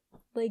good.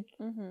 Like,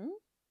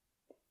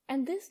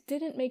 and this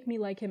didn't make me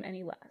like him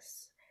any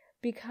less,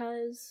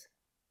 because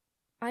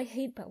I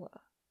hate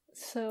Bella.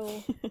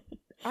 So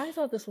I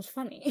thought this was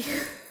funny.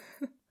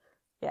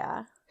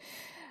 Yeah.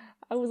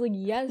 I was like,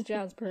 yes,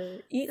 Jasper,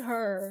 eat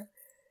her.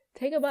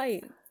 Take a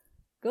bite.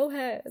 Go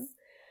ahead.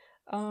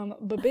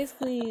 But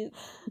basically,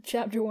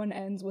 chapter 1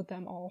 ends with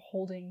them all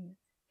holding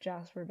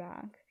Jasper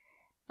back.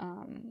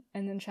 And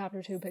then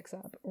chapter 2 picks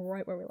up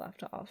right where we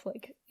left off.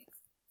 Like,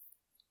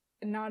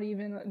 not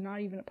even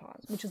a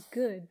pause, which is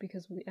good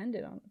because we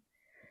ended on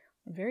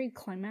a very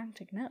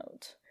climactic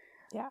note.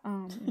 Yeah.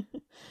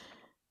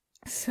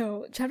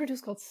 So chapter 2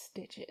 is called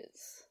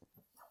Stitches.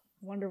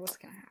 Wonder what's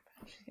gonna happen.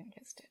 She's gonna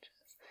get stitches.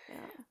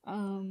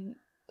 Yeah.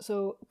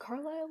 So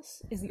Carlisle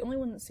is the only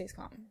one that stays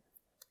calm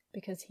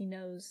because he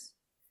knows,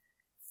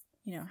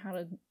 how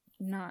to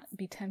not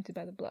be tempted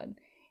by the blood.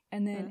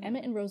 And then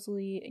Emmett and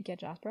Rosalie get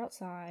Jasper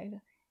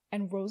outside,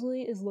 and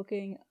Rosalie is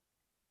looking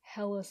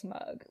hella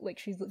smug. Like,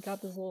 she's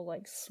got this little,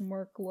 like,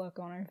 smirk look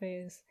on her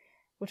face,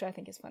 which I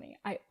think is funny.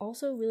 I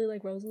also really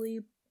like Rosalie,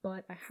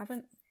 but I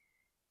haven't,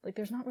 like,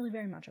 there's not really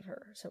very much of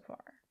her so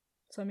far.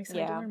 So I'm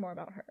excited to learn more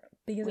about her.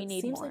 Because it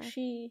seems like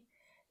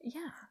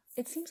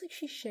it seems like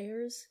she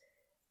shares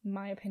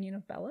my opinion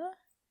of Bella.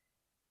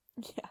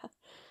 Yeah.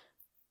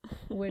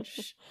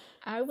 Which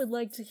I would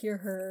like to hear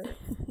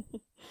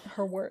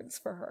her words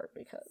for her,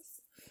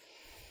 because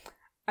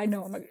I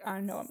know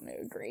I'm gonna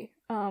agree.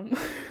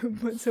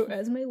 But so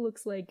Esme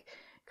looks like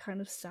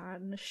kind of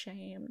sad and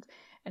ashamed,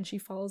 and she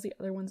follows the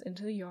other ones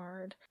into the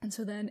yard. And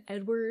so then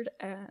Edward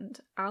and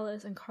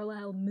Alice and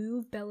Carlisle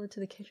move Bella to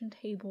the kitchen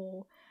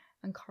table,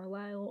 and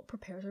Carlisle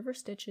prepares her for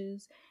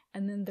stitches.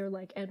 And then they're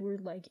like,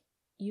 Edward, like,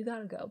 you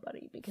gotta go,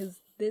 buddy,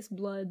 because this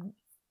blood,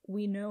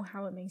 we know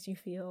how it makes you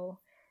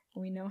feel.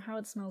 We know how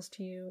it smells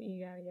to you.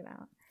 You gotta get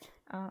out.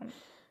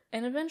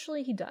 And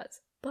eventually he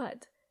does.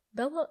 But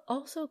Bella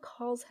also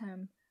calls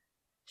him.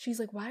 She's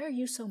like, why are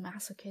you so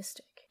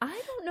masochistic? I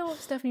don't know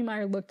if Stephenie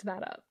Meyer looked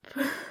that up.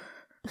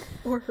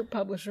 Or her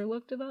publisher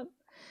looked it up.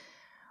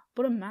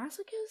 But a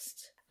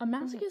masochist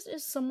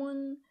is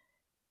someone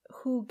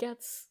who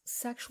gets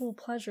sexual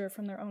pleasure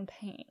from their own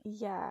pain.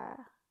 Yeah.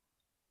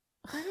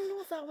 I don't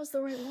know if that was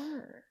the right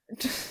word.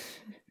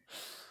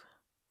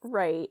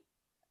 Right.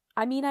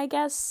 I mean, I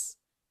guess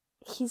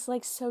he's,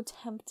 like, so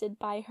tempted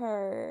by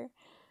her,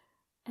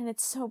 and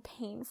it's so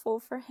painful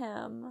for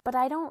him. But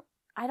I don't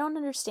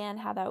understand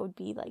how that would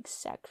be, like,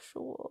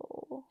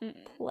 sexual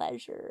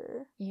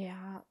pleasure.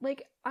 Yeah,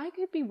 like, I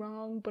could be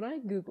wrong, but I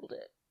Googled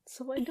it,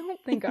 so I don't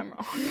think I'm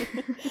wrong.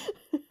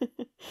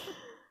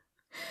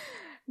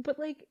 But,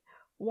 like,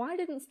 why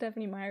didn't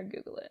Stephenie Meyer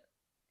Google it?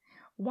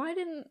 Why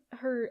didn't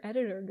her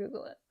editor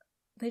Google it?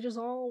 They just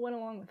all went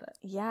along with it.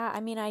 Yeah,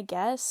 I mean, I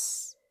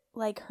guess,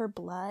 like, her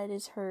blood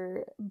is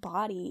her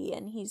body,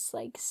 and he's,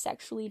 like,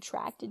 sexually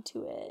attracted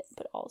to it,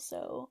 but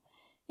also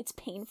it's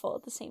painful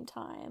at the same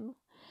time.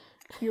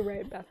 You're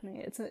right,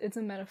 Bethany. It's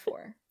a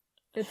metaphor.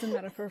 It's a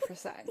metaphor for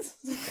sex.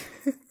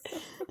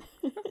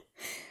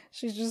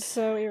 She's just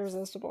so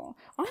irresistible.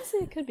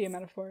 Honestly, it could be a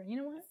metaphor. You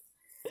know what?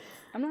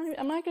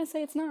 I'm not gonna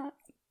say it's not,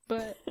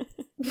 but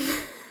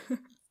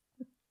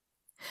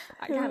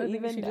I gotta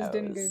think she just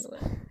didn't Google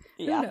it.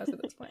 Yeah. Who knows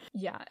at this point?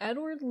 Yeah,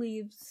 Edward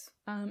leaves,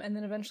 and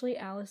then eventually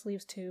Alice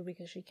leaves too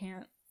because she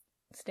can't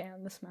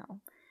stand the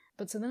smell.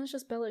 But so then it's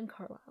just Bella and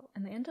Carlisle,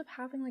 and they end up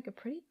having, like, a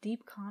pretty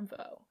deep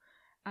convo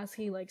as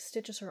he, like,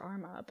 stitches her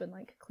arm up and,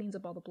 like, cleans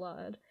up all the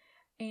blood.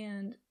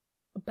 And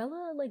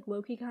Bella, like,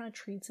 low-key kind of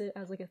treats it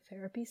as, like, a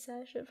therapy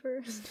sesh at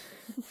first.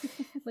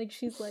 Like,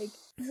 she's like,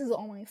 this is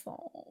all my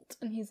fault.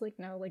 And he's like,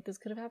 no, like, this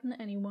could have happened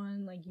to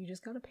anyone. Like, you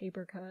just got a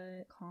paper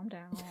cut. Calm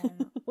down.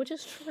 Which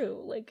is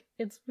true. Like,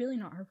 it's really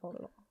not her fault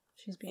at all.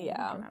 She's being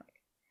dramatic.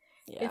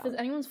 Yeah. If it's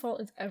anyone's fault,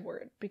 it's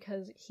Edward,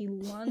 because he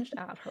lunged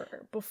at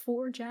her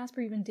before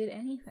Jasper even did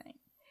anything.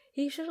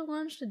 He should have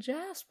lunged at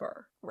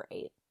Jasper.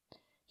 Right.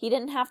 He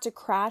didn't have to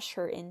crash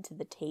her into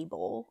the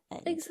table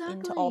and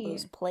into all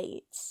those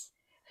plates.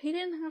 He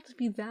didn't have to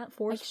be that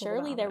forceful. Like,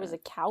 surely there was a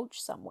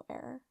couch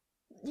somewhere.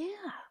 Yeah.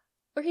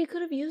 Or he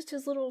could have used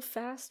his little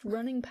fast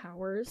running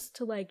powers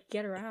to, like,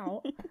 get her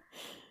out.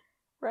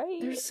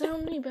 Right. There's so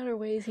many better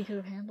ways he could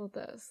have handled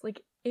this.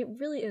 Like, it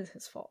really is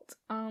his fault.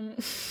 100%.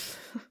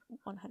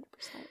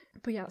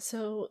 But yeah,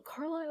 so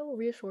Carlisle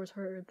reassures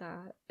her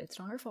that it's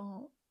not her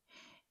fault.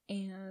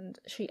 And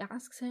she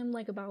asks him,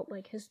 like, about,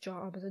 like, his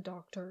job as a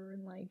doctor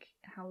and, like,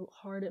 how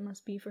hard it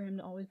must be for him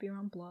to always be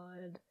around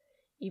blood,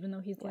 even though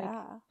he's, like,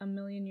 a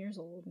million years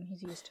old and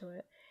he's used to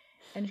it.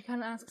 And she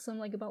kind of asks him,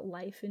 like, about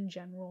life in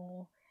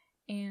general.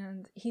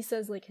 And he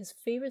says, like, his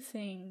favorite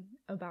thing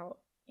about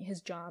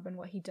his job and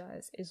what he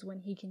does is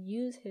when he can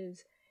use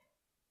his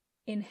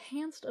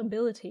enhanced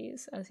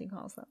abilities, as he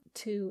calls them,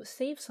 to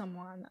save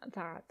someone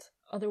that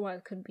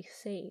otherwise couldn't be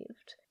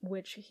saved,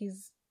 which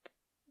he's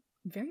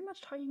very much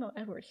talking about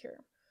Edward here.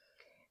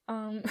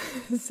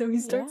 So he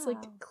starts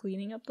like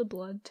cleaning up the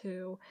blood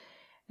too,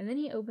 and then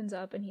he opens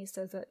up and he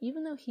says that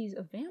even though he's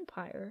a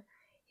vampire,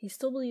 he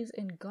still believes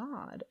in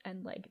God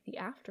and like the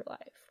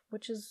afterlife,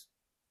 which is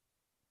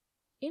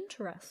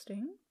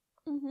interesting.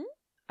 Mm-hmm.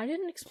 I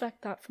didn't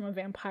expect that from a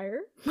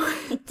vampire,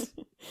 but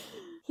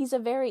he's a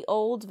very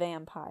old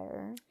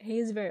vampire. He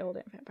is a very old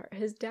vampire.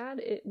 His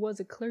dad was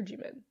a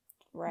clergyman,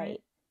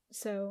 right?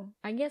 So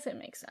I guess it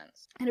makes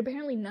sense. And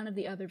apparently none of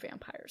the other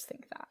vampires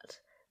think that.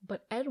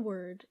 But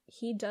Edward,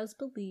 he does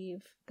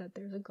believe that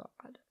there's a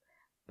god.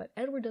 But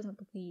Edward doesn't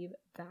believe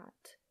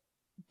that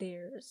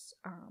there's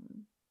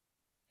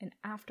an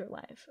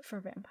afterlife for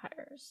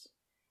vampires.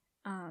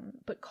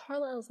 But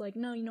Carlisle's like,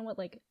 no, you know what,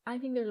 like, I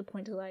think there's a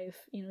point to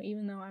life, you know,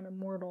 even though I'm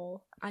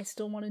immortal, I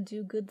still want to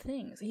do good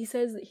things. He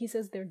says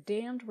they're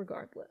damned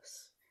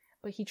regardless,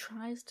 but he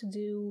tries to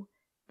do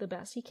the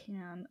best he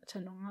can to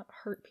not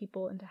hurt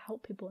people and to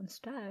help people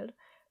instead,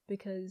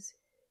 because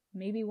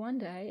maybe one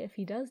day, if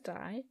he does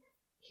die,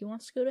 he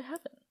wants to go to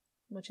heaven,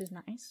 which is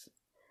nice.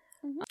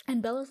 Mm-hmm.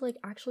 And Bella's like,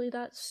 actually,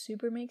 that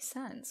super makes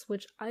sense,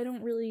 which I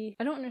don't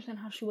understand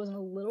how she wasn't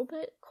a little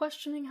bit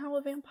questioning how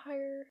a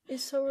vampire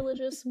is so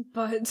religious,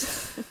 but,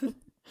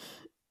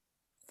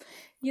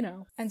 you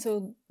know. And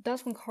so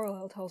that's when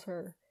Carlisle tells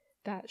her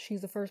that she's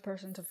the first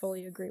person to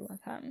fully agree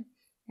with him,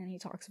 and he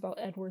talks about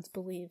Edward's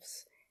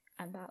beliefs,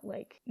 and that,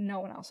 like, no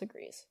one else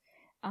agrees.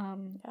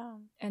 Yeah.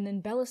 And then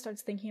Bella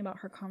starts thinking about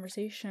her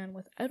conversation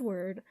with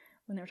Edward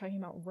when they were talking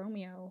about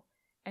Romeo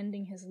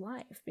ending his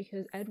life,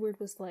 because Edward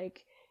was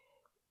like,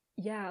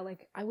 yeah,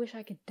 like, I wish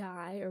I could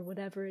die, or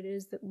whatever it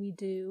is that we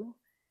do.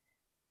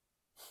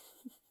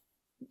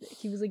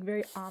 He was, like,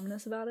 very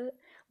ominous about it.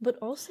 But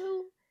also,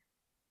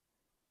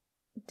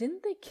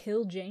 didn't they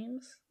kill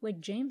James? Like,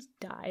 James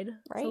died.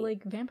 Right. So,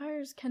 like,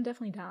 vampires can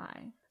definitely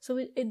die. So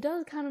it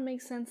does kind of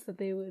make sense that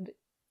they would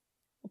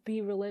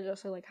be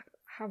religious, or, like,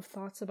 have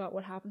thoughts about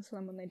what happens to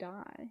them when they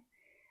die.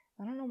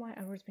 I don't know why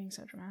Edward's being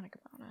so dramatic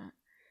about it.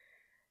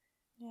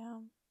 Yeah.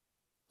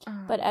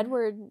 But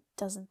Edward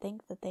doesn't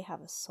think that they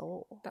have a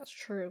soul. That's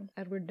true.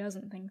 Edward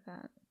doesn't think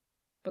that.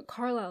 But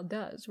Carlisle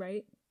does,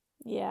 right?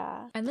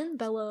 Yeah. And then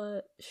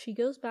Bella, she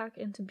goes back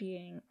into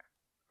being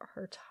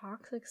her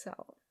toxic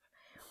self.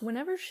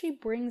 Whenever she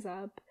brings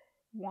up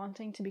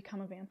wanting to become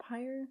a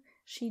vampire,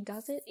 she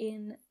does it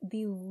in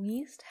the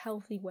least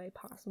healthy way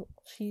possible.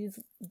 She's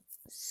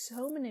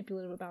so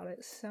manipulative about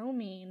it, so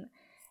mean.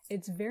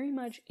 It's very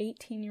much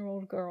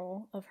 18-year-old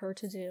girl of her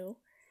to do.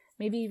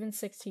 Maybe even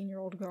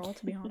 16-year-old girl,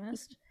 to be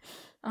honest.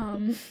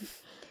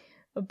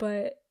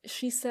 But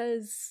she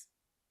says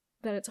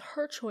that it's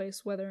her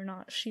choice whether or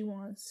not she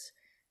wants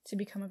to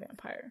become a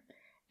vampire.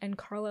 And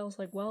Carlisle's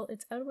like, well,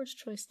 it's Edward's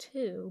choice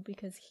too,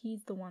 because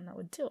he's the one that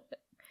would do it.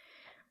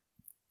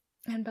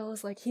 And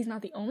Bella's like, he's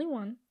not the only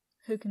one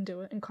who can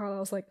do it. And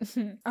Carlisle's like,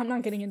 I'm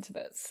not getting into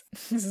this.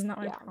 This is not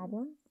my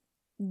problem.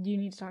 You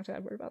need to talk to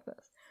Edward about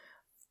this.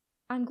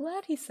 I'm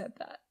glad he said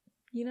that,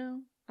 you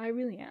know? I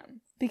really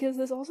am. Because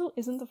this also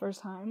isn't the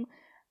first time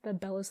that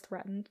Bella's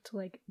threatened to,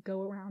 like,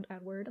 go around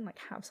Edward and, like,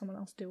 have someone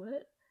else do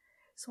it.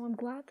 So I'm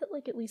glad that,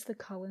 like, at least the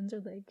Cullens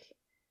are, like,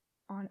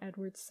 on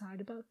Edward's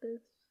side about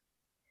this.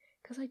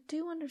 Because I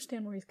do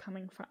understand where he's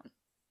coming from.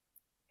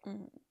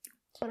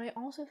 But I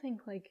also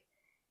think, like,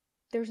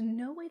 there's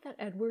no way that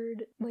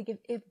Edward, like,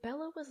 if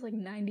Bella was, like,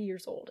 90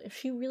 years old, if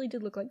she really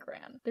did look like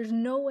Gran, there's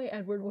no way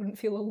Edward wouldn't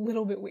feel a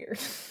little bit weird.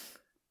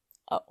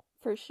 Oh,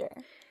 for sure.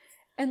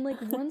 And,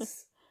 like,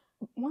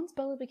 once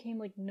Bella became,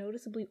 like,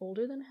 noticeably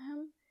older than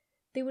him,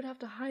 they would have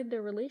to hide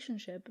their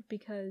relationship,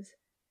 because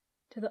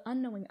to the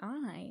unknowing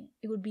eye,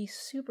 it would be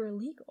super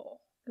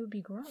illegal. It would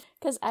be gross.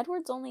 Because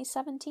Edward's only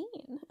 17.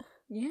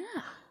 Yeah.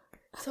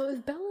 So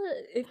if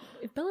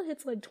Bella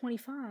hits, like,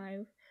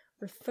 25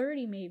 or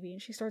 30 maybe,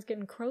 and she starts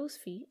getting crow's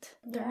feet,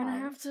 they're gonna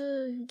have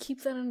to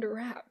keep that under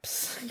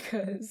wraps,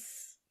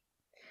 because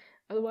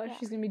otherwise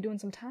she's gonna be doing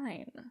some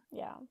time.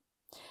 Yeah.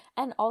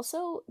 And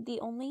also, the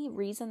only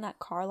reason that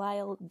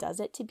Carlisle does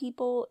it to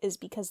people is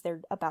because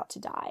they're about to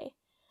die.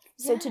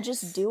 So to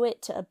just do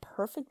it to a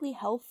perfectly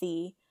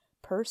healthy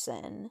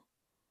person,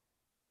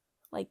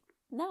 like,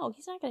 no,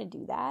 he's not going to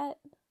do that.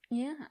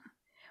 Yeah.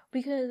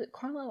 Because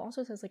Carlisle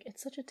also says, like,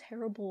 it's such a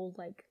terrible,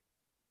 like,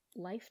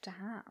 life to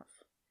have.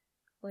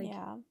 Like,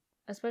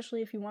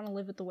 especially if you want to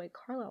live it the way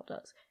Carlisle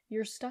does.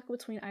 You're stuck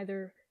between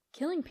either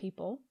killing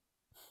people,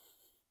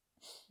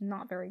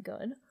 not very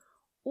good,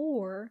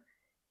 or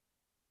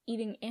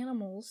eating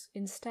animals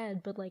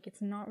instead, but, like,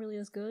 it's not really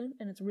as good,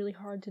 and it's really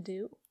hard to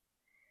do.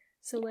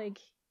 So, like,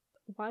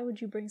 why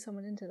would you bring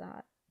someone into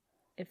that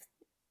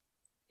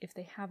if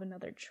they have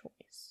another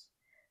choice?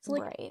 So,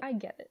 like, I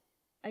get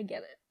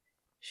it.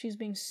 She's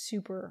being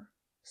super,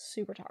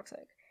 super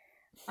toxic.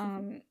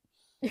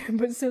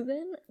 But so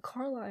then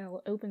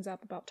Carlisle opens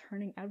up about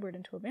turning Edward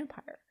into a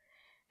vampire,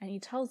 and he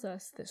tells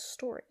us this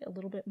story a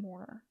little bit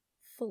more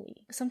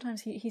fully.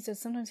 Sometimes he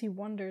says sometimes he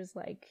wonders,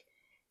 like,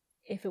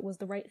 if it was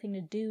the right thing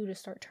to do to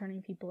start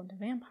turning people into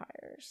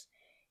vampires.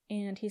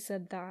 And he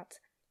said that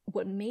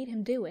what made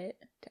him do it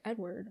to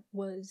Edward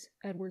was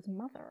Edward's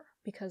mother,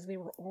 because they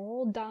were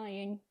all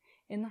dying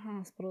in the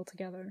hospital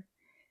together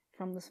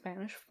from the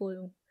Spanish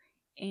flu,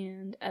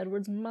 and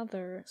Edward's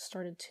mother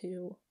started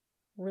to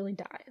really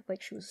die.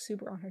 Like, she was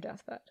super on her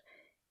deathbed.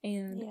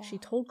 And she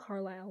told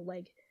Carlisle,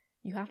 like,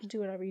 you have to do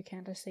whatever you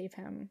can to save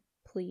him,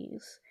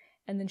 please.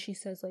 And then she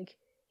says, like,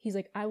 he's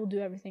like, I will do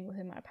everything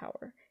within my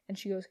power. And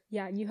she goes,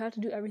 yeah, you have to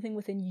do everything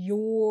within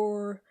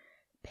your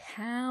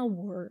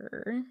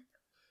power.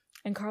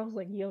 And Carl's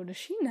like, yo, does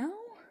she know?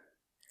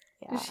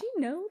 Yeah. Does she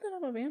know that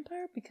I'm a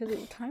vampire? Because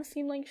it kind of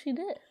seemed like she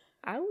did.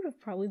 I would have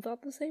probably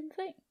thought the same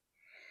thing.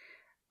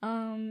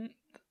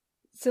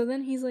 So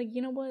then he's like,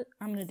 you know what?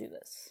 I'm gonna do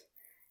this.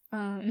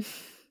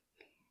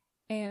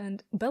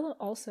 And Bella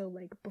also,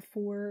 like,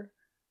 before,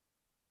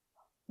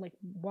 like,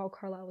 while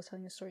Carlisle was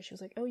telling the story, she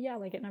was like, oh yeah,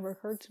 like, it never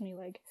occurred to me,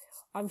 like,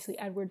 obviously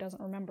Edward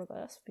doesn't remember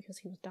this because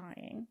he was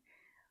dying,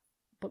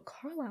 but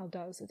Carlisle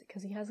does it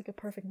because he has, like, a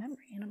perfect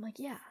memory. And I'm like,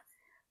 yeah,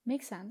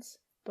 makes sense.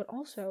 But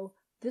also,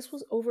 this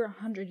was over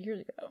 100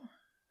 years ago.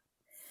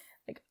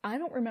 Like, I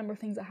don't remember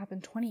things that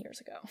happened 20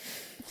 years ago.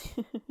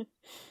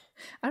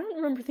 I don't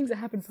remember things that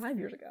happened 5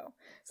 years ago.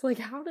 So, like,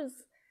 how does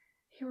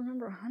he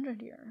remember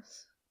 100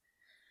 years?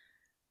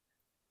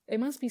 It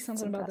must be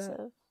something about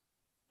that.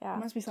 Yeah. It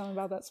must be something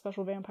about that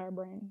special vampire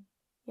brain.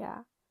 Yeah.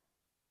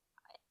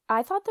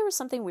 I thought there was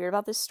something weird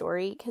about this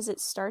story because it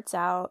starts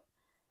out,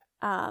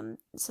 so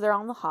they're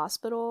all in the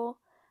hospital,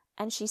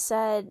 and it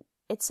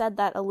said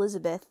that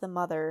Elizabeth, the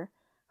mother,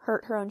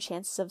 hurt her own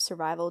chances of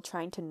survival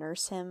trying to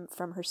nurse him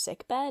from her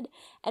sickbed.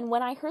 And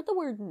when I heard the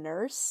word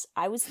nurse,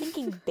 I was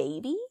thinking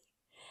baby.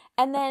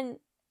 And then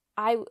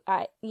I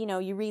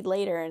you read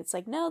later and it's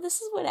like, no,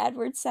 this is when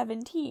Edward's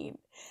 17.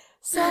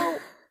 So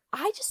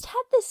I just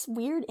had this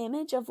weird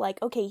image of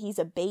like, okay, he's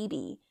a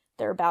baby,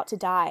 they're about to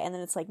die. And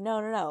then it's like,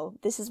 no,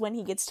 this is when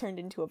he gets turned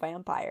into a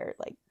vampire.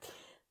 Like,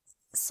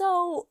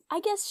 so I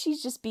guess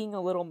she's just being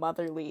a little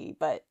motherly,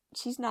 but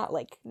she's not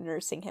like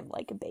nursing him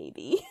like a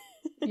baby.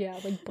 Yeah,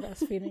 like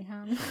breastfeeding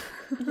him.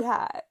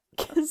 Yeah,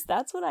 because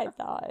that's what I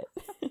thought.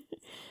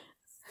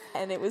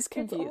 And it was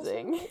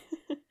confusing.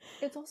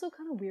 It's also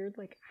kind of weird,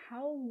 like,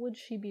 how would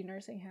she be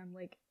nursing him?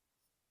 Like,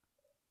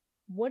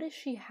 what does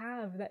she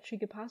have that she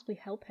could possibly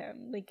help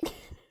him? Like,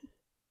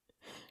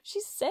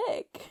 she's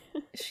sick.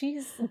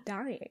 She's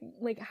dying.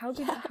 Like, how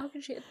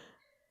can she...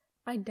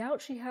 I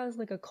doubt she has,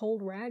 like, a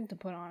cold rag to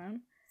put on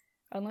him.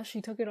 Unless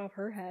she took it off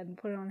her head and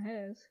put it on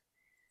his.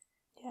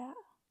 Yeah.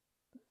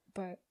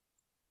 But,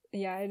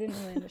 yeah, I didn't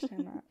really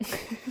understand that.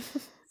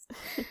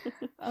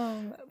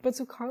 But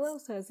so Carlisle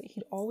says that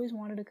he'd always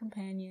wanted a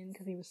companion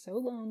because he was so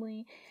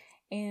lonely,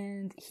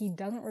 and he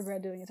doesn't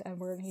regret doing it to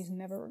Edward, and he's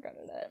never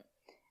regretted it.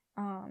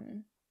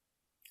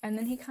 And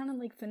then he kind of,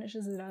 like,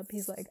 finishes it up.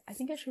 He's like, I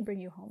think I should bring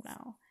you home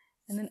now.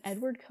 And then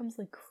Edward comes,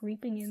 like,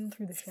 creeping in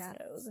through the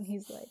shadows, and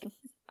he's like,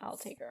 I'll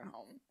take her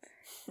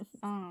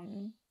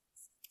home.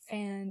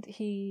 And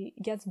he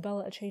gets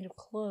Bella a change of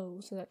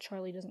clothes so that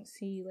Charlie doesn't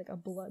see, like, a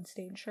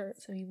blood-stained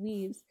shirt, so he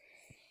leaves.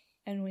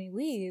 And when he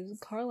leaves,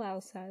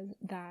 Carlisle says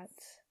that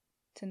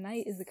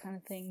tonight is the kind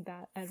of thing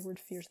that Edward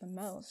fears the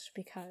most,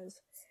 because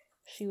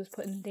she was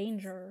put in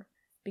danger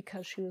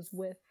because she was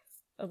with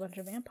a bunch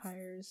of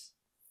vampires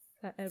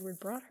that Edward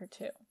brought her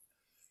to.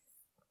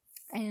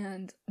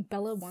 And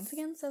Bella once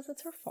again says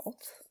it's her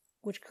fault,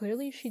 which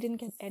clearly she didn't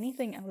get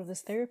anything out of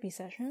this therapy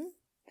session,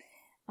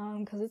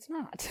 because it's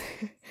not.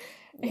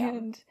 Yeah.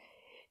 And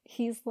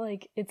he's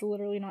like, it's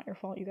literally not your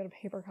fault, you got a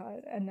paper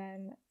cut. And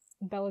then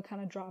Bella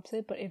kind of drops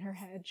it, but in her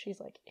head she's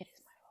like, it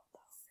is my fault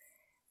though,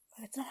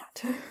 but it's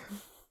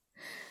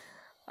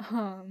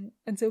not.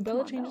 And so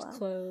Bella changes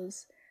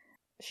clothes.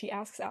 She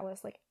asks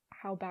Alice, like,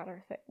 how bad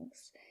are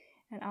things?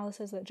 And Alice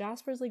says that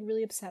Jasper's, like,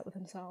 really upset with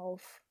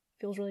himself,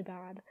 feels really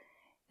bad,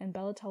 and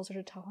Bella tells her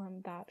to tell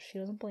him that she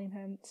doesn't blame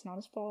him, it's not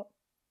his fault.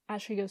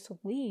 As she goes to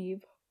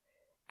leave,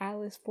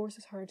 Alice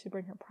forces her to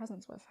bring her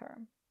presents with her,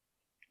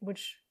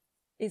 which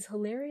is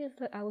hilarious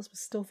that Alice was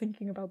still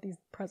thinking about these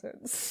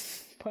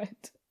presents.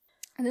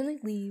 And then they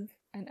leave,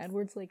 and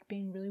Edward's, like,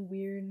 being really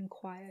weird and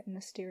quiet and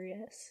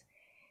mysterious,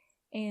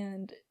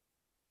 and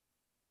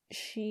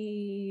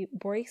she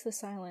breaks the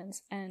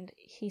silence, and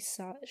she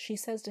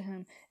says to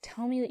him,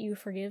 tell me that you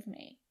forgive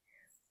me.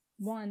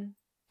 1,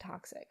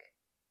 toxic.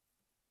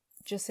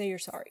 Just say you're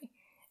sorry.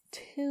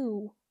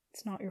 2,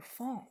 it's not your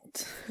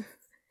fault.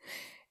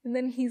 And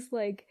then he's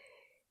like,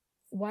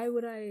 why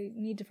would I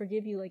need to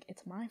forgive you? Like,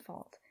 it's my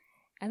fault.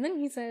 And then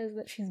he says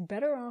that she's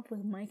better off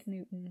with Mike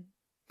Newton.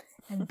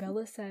 And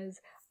Bella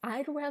says,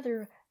 I'd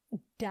rather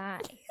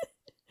die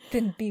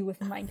than be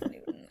with Mike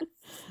Newton.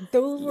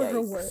 Those were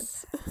her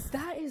words.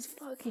 That is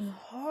fucking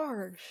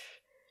harsh.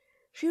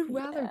 She'd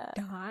rather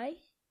die?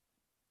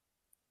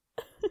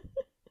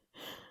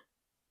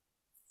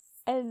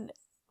 And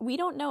we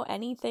don't know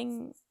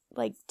anything,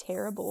 like,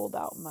 terrible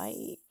about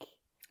Mike.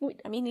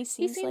 I mean, he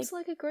seems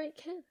like a great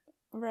kid.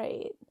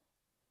 Right.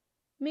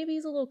 Maybe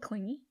he's a little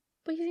clingy,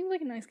 but he seems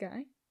like a nice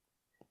guy.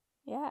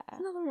 Yeah.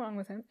 There's nothing wrong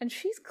with him. And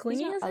she's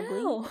clingy as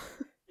hell.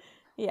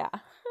 Yeah.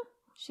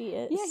 She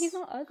is. Yeah, he's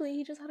not ugly.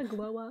 He just had a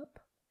glow up.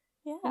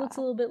 Yeah. He looks a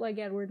little bit like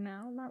Edward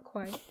now. Not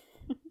quite,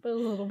 but a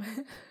little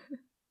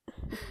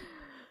bit.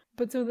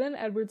 But so then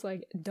Edward's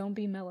like, don't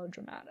be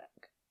melodramatic.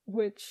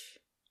 Which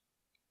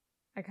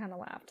I kind of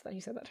laughed that he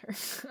said that to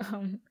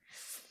her.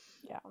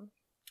 Yeah.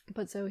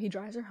 But so he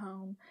drives her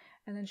home,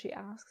 and then she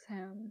asks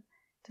him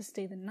to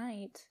stay the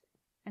night,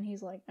 and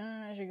he's like,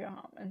 I should go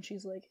home. And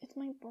she's like, it's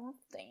my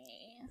birthday.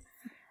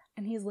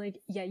 And he's like,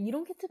 yeah, you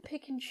don't get to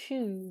pick and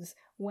choose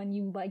when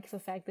you like the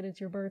fact that it's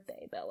your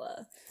birthday,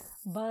 Bella.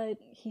 But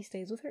he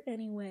stays with her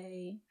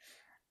anyway.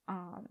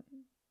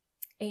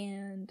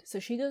 And so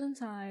she goes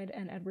inside,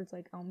 and Edward's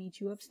like, I'll meet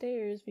you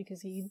upstairs,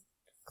 because he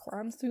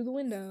climbs through the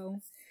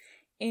window.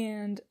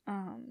 And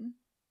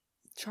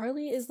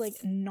Charlie is like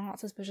not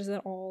suspicious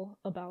at all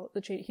about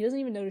the change. He doesn't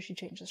even notice she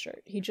changed the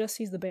shirt. He just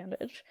sees the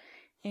bandage.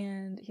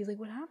 And he's like,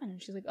 what happened?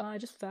 And she's like, oh, I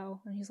just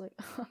fell. And he's like,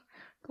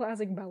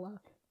 classic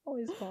Bella,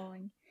 always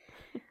falling.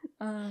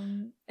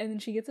 And then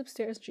she gets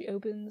upstairs, she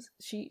opens,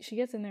 she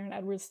gets in there, and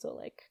Edward's still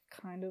like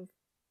kind of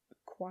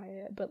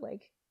quiet, but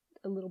like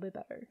a little bit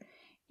better.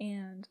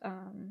 And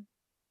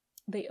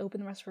they open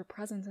the rest of her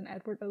presents, and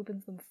Edward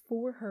opens them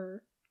for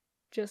her,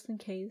 just in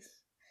case.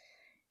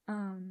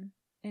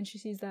 And she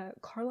sees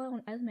that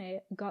Carlisle and Esme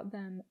got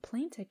them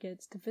plane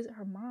tickets to visit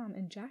her mom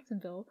in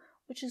Jacksonville,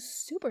 which is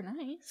super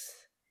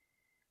nice.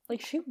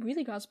 Like, she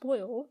really got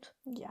spoiled.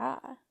 Yeah.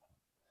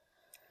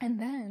 And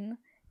then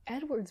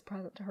Edward's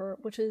present to her,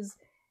 which is,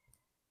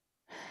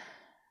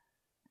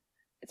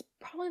 it's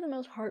probably the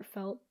most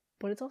heartfelt,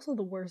 but it's also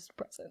the worst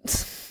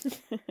present.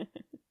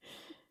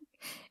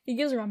 He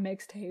gives her a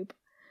mixtape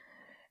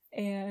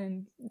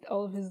and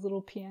all of his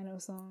little piano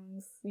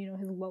songs, you know,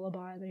 his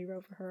lullaby that he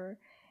wrote for her,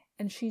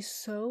 and she's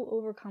so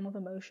overcome with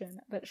emotion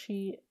that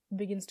she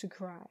begins to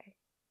cry.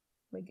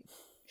 Like,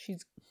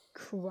 she's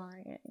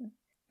crying.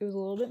 It was a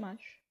little bit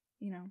much,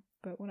 you know,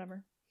 but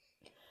whatever.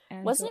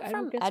 And wasn't so it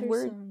from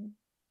Edward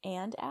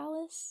and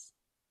Alice?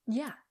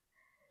 Yeah.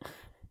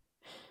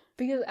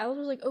 Because Alice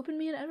was like, open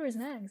me and Edward's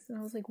next. And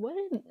I was like, what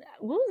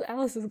was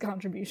Alice's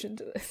contribution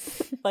to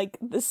this? Like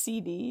the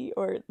CD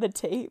or the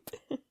tape.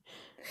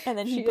 And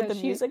then he put the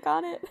music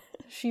on it.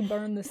 She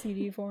burned the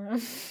CD for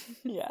him.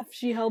 Yeah.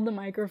 She held the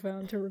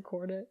microphone to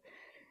record it.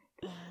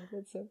 God,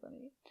 that's so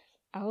funny.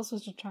 Alice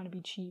was just trying to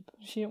be cheap.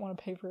 She didn't want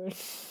to pay for a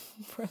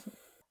present.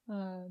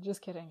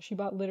 Just kidding. She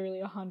bought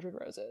literally 100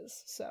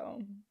 roses.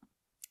 So,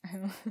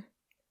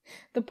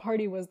 the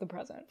party was the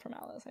present from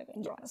Alice, I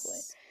think, honestly.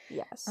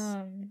 Yes.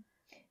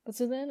 But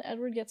so then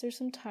Edward gets her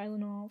some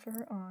Tylenol for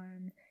her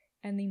arm,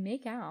 and they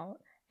make out,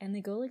 and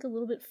they go like a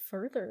little bit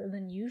further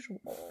than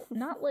usual.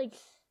 Not like,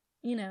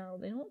 you know,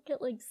 they don't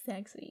get like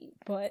sexy,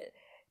 but,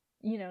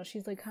 you know,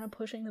 she's like kind of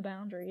pushing the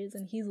boundaries,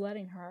 and he's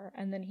letting her,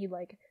 and then he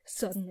like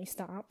suddenly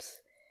stops,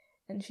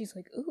 and she's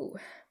like, ooh,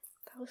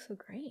 that was so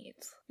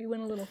great. We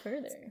went a little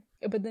further.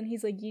 But then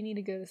he's like, you need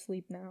to go to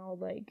sleep now,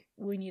 like,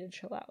 we need to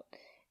chill out.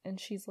 And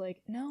she's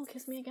like, no,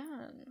 kiss me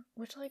again.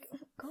 Which, like,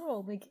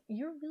 girl, like,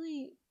 you're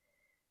really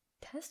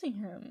testing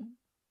him.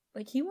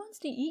 Like, he wants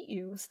to eat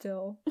you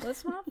still.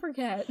 Let's not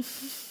forget.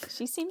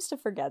 She seems to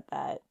forget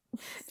that.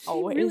 She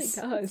always. really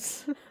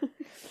does.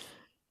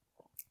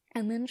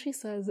 And then she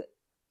says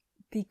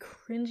the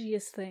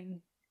cringiest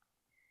thing.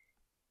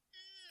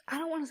 I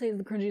don't want to say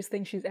the cringiest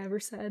thing she's ever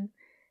said,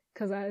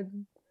 because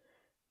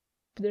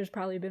there's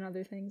probably been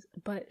other things,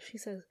 but she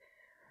says,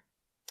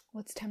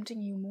 what's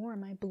tempting you more,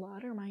 my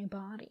blood or my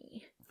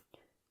body?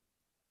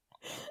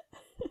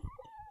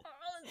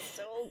 Oh, it's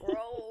so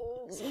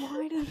gross.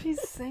 Why did she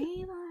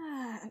say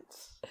that?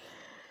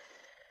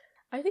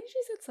 I think she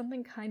said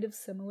something kind of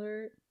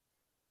similar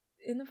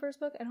in the first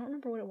book. I don't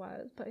remember what it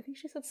was, but I think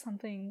she said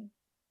something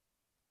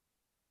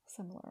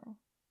similar.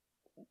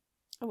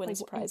 It wouldn't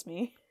surprise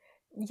me.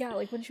 Yeah,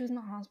 like when she was in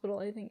the hospital,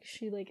 I think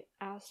she like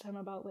asked him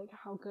about like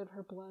how good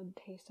her blood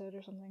tasted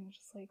or something.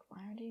 Just like,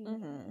 why are you?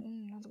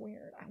 That's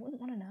weird. I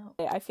wouldn't want to know.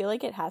 I feel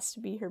like it has to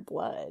be her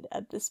blood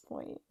at this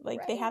point. Like,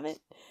 right? They haven't.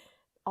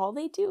 All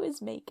they do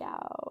is make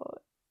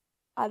out.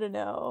 I don't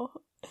know.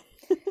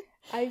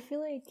 I feel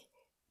like,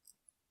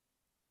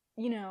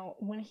 you know,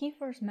 when he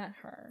first met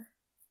her,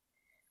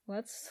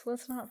 let's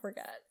not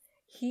forget,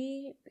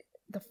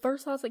 the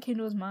first thoughts that came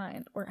to his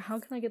mind were, how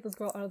can I get this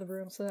girl out of the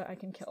room so that I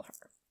can kill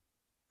her?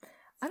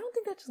 I don't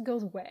think that just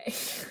goes away.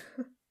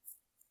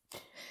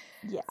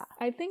 Yeah.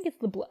 I think it's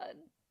the blood.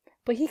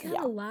 But he kind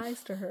of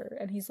lies to her,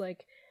 and he's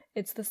like,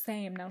 it's the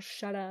same, now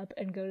shut up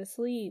and go to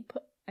sleep.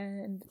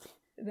 And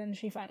then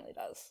she finally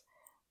does.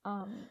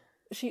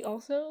 She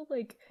also,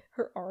 like,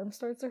 her arm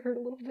starts to hurt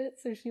a little bit,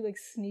 so she, like,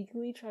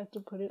 sneakily tries to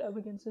put it up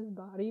against his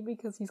body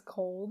because he's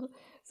cold.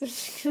 So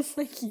she's just,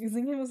 like,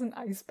 using him as an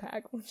ice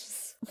pack, which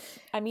is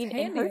I mean,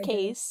 in her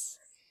case,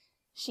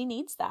 she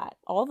needs that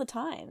all the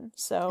time,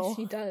 so...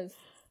 She does.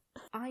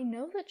 I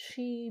know that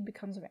she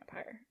becomes a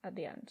vampire at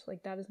the end.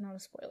 Like, that is not a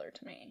spoiler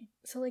to me.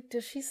 So, like,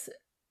 is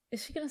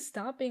she gonna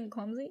stop being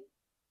clumsy?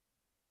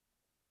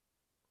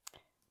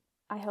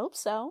 I hope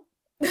so.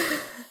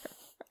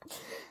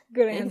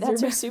 Good Maybe answer.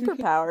 that's her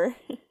superpower.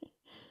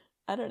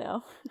 I don't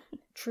know.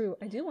 True.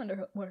 I do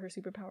wonder what her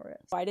superpower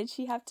is. Why did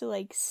she have to,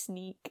 like,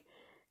 sneak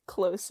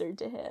closer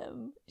to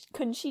him?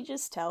 Couldn't she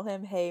just tell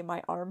him, hey,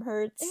 my arm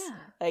hurts? Yeah.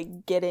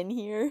 Like, get in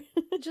here?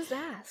 Just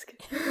ask.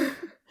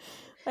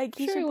 Like,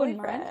 he's your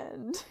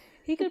boyfriend.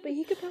 He could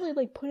probably,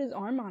 like, put his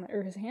arm on it,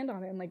 or his hand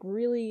on it, and, like,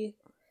 really,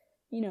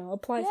 you know,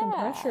 apply some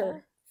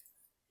pressure.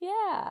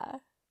 Yeah.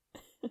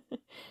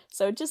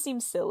 So it just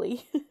seems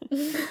silly.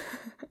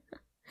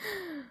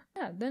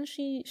 yeah, then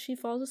she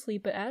falls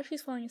asleep, but as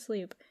she's falling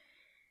asleep,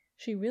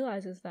 she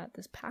realizes that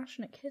this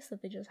passionate kiss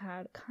that they just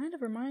had kind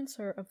of reminds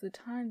her of the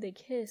time they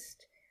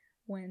kissed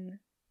when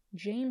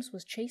James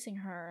was chasing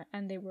her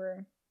and they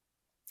were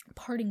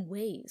parting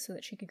ways so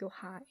that she could go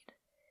hide.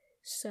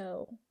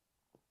 So,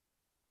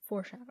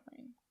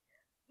 foreshadowing.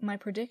 My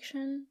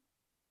prediction,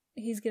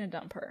 he's gonna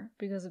dump her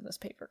because of this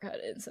paper cut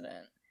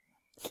incident.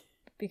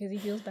 Because he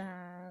feels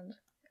bad.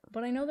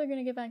 But I know they're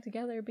gonna get back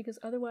together because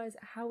otherwise,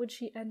 how would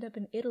she end up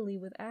in Italy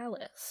with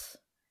Alice?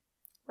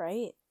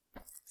 Right.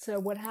 So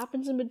what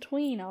happens in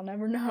between, I'll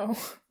never know.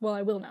 Well,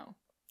 I will know.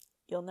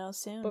 You'll know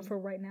soon. But for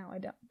right now, I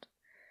don't.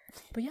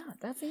 But yeah,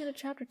 that's the end of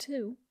chapter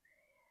 2.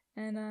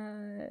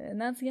 And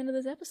that's the end of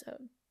this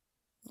episode.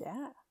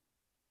 Yeah.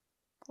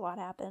 A lot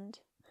happened.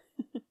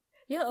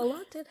 Yeah, a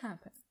lot did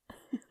happen.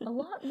 A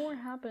lot more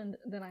happened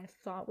than I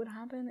thought would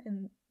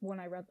happen when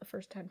I read the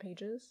first 10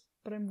 pages.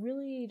 But I'm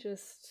really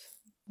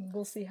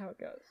we'll see how it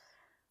goes.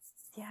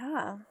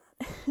 Yeah.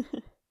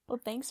 Well,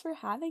 thanks for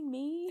having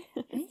me.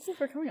 Thank you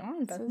for coming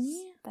on,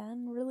 Bethany. It's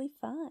been really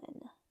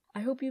fun.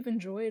 I hope you've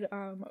enjoyed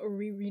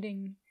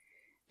rereading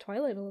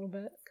Twilight a little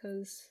bit,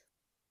 because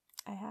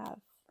I have.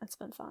 It's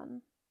been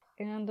fun.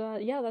 And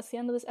yeah, that's the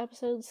end of this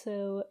episode.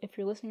 So if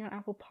you're listening on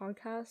Apple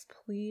Podcasts,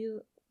 please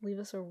leave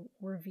us a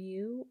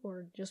review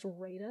or just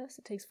rate us.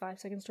 It takes 5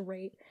 seconds to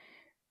rate.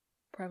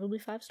 Preferably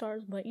 5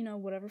 stars, but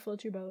whatever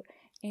floats your boat.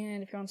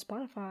 And if you're on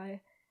Spotify,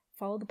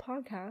 follow the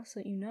podcast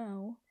so that you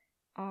know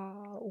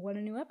when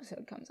a new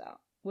episode comes out,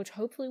 which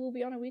hopefully will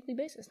be on a weekly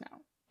basis now.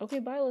 Okay,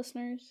 bye,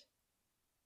 listeners.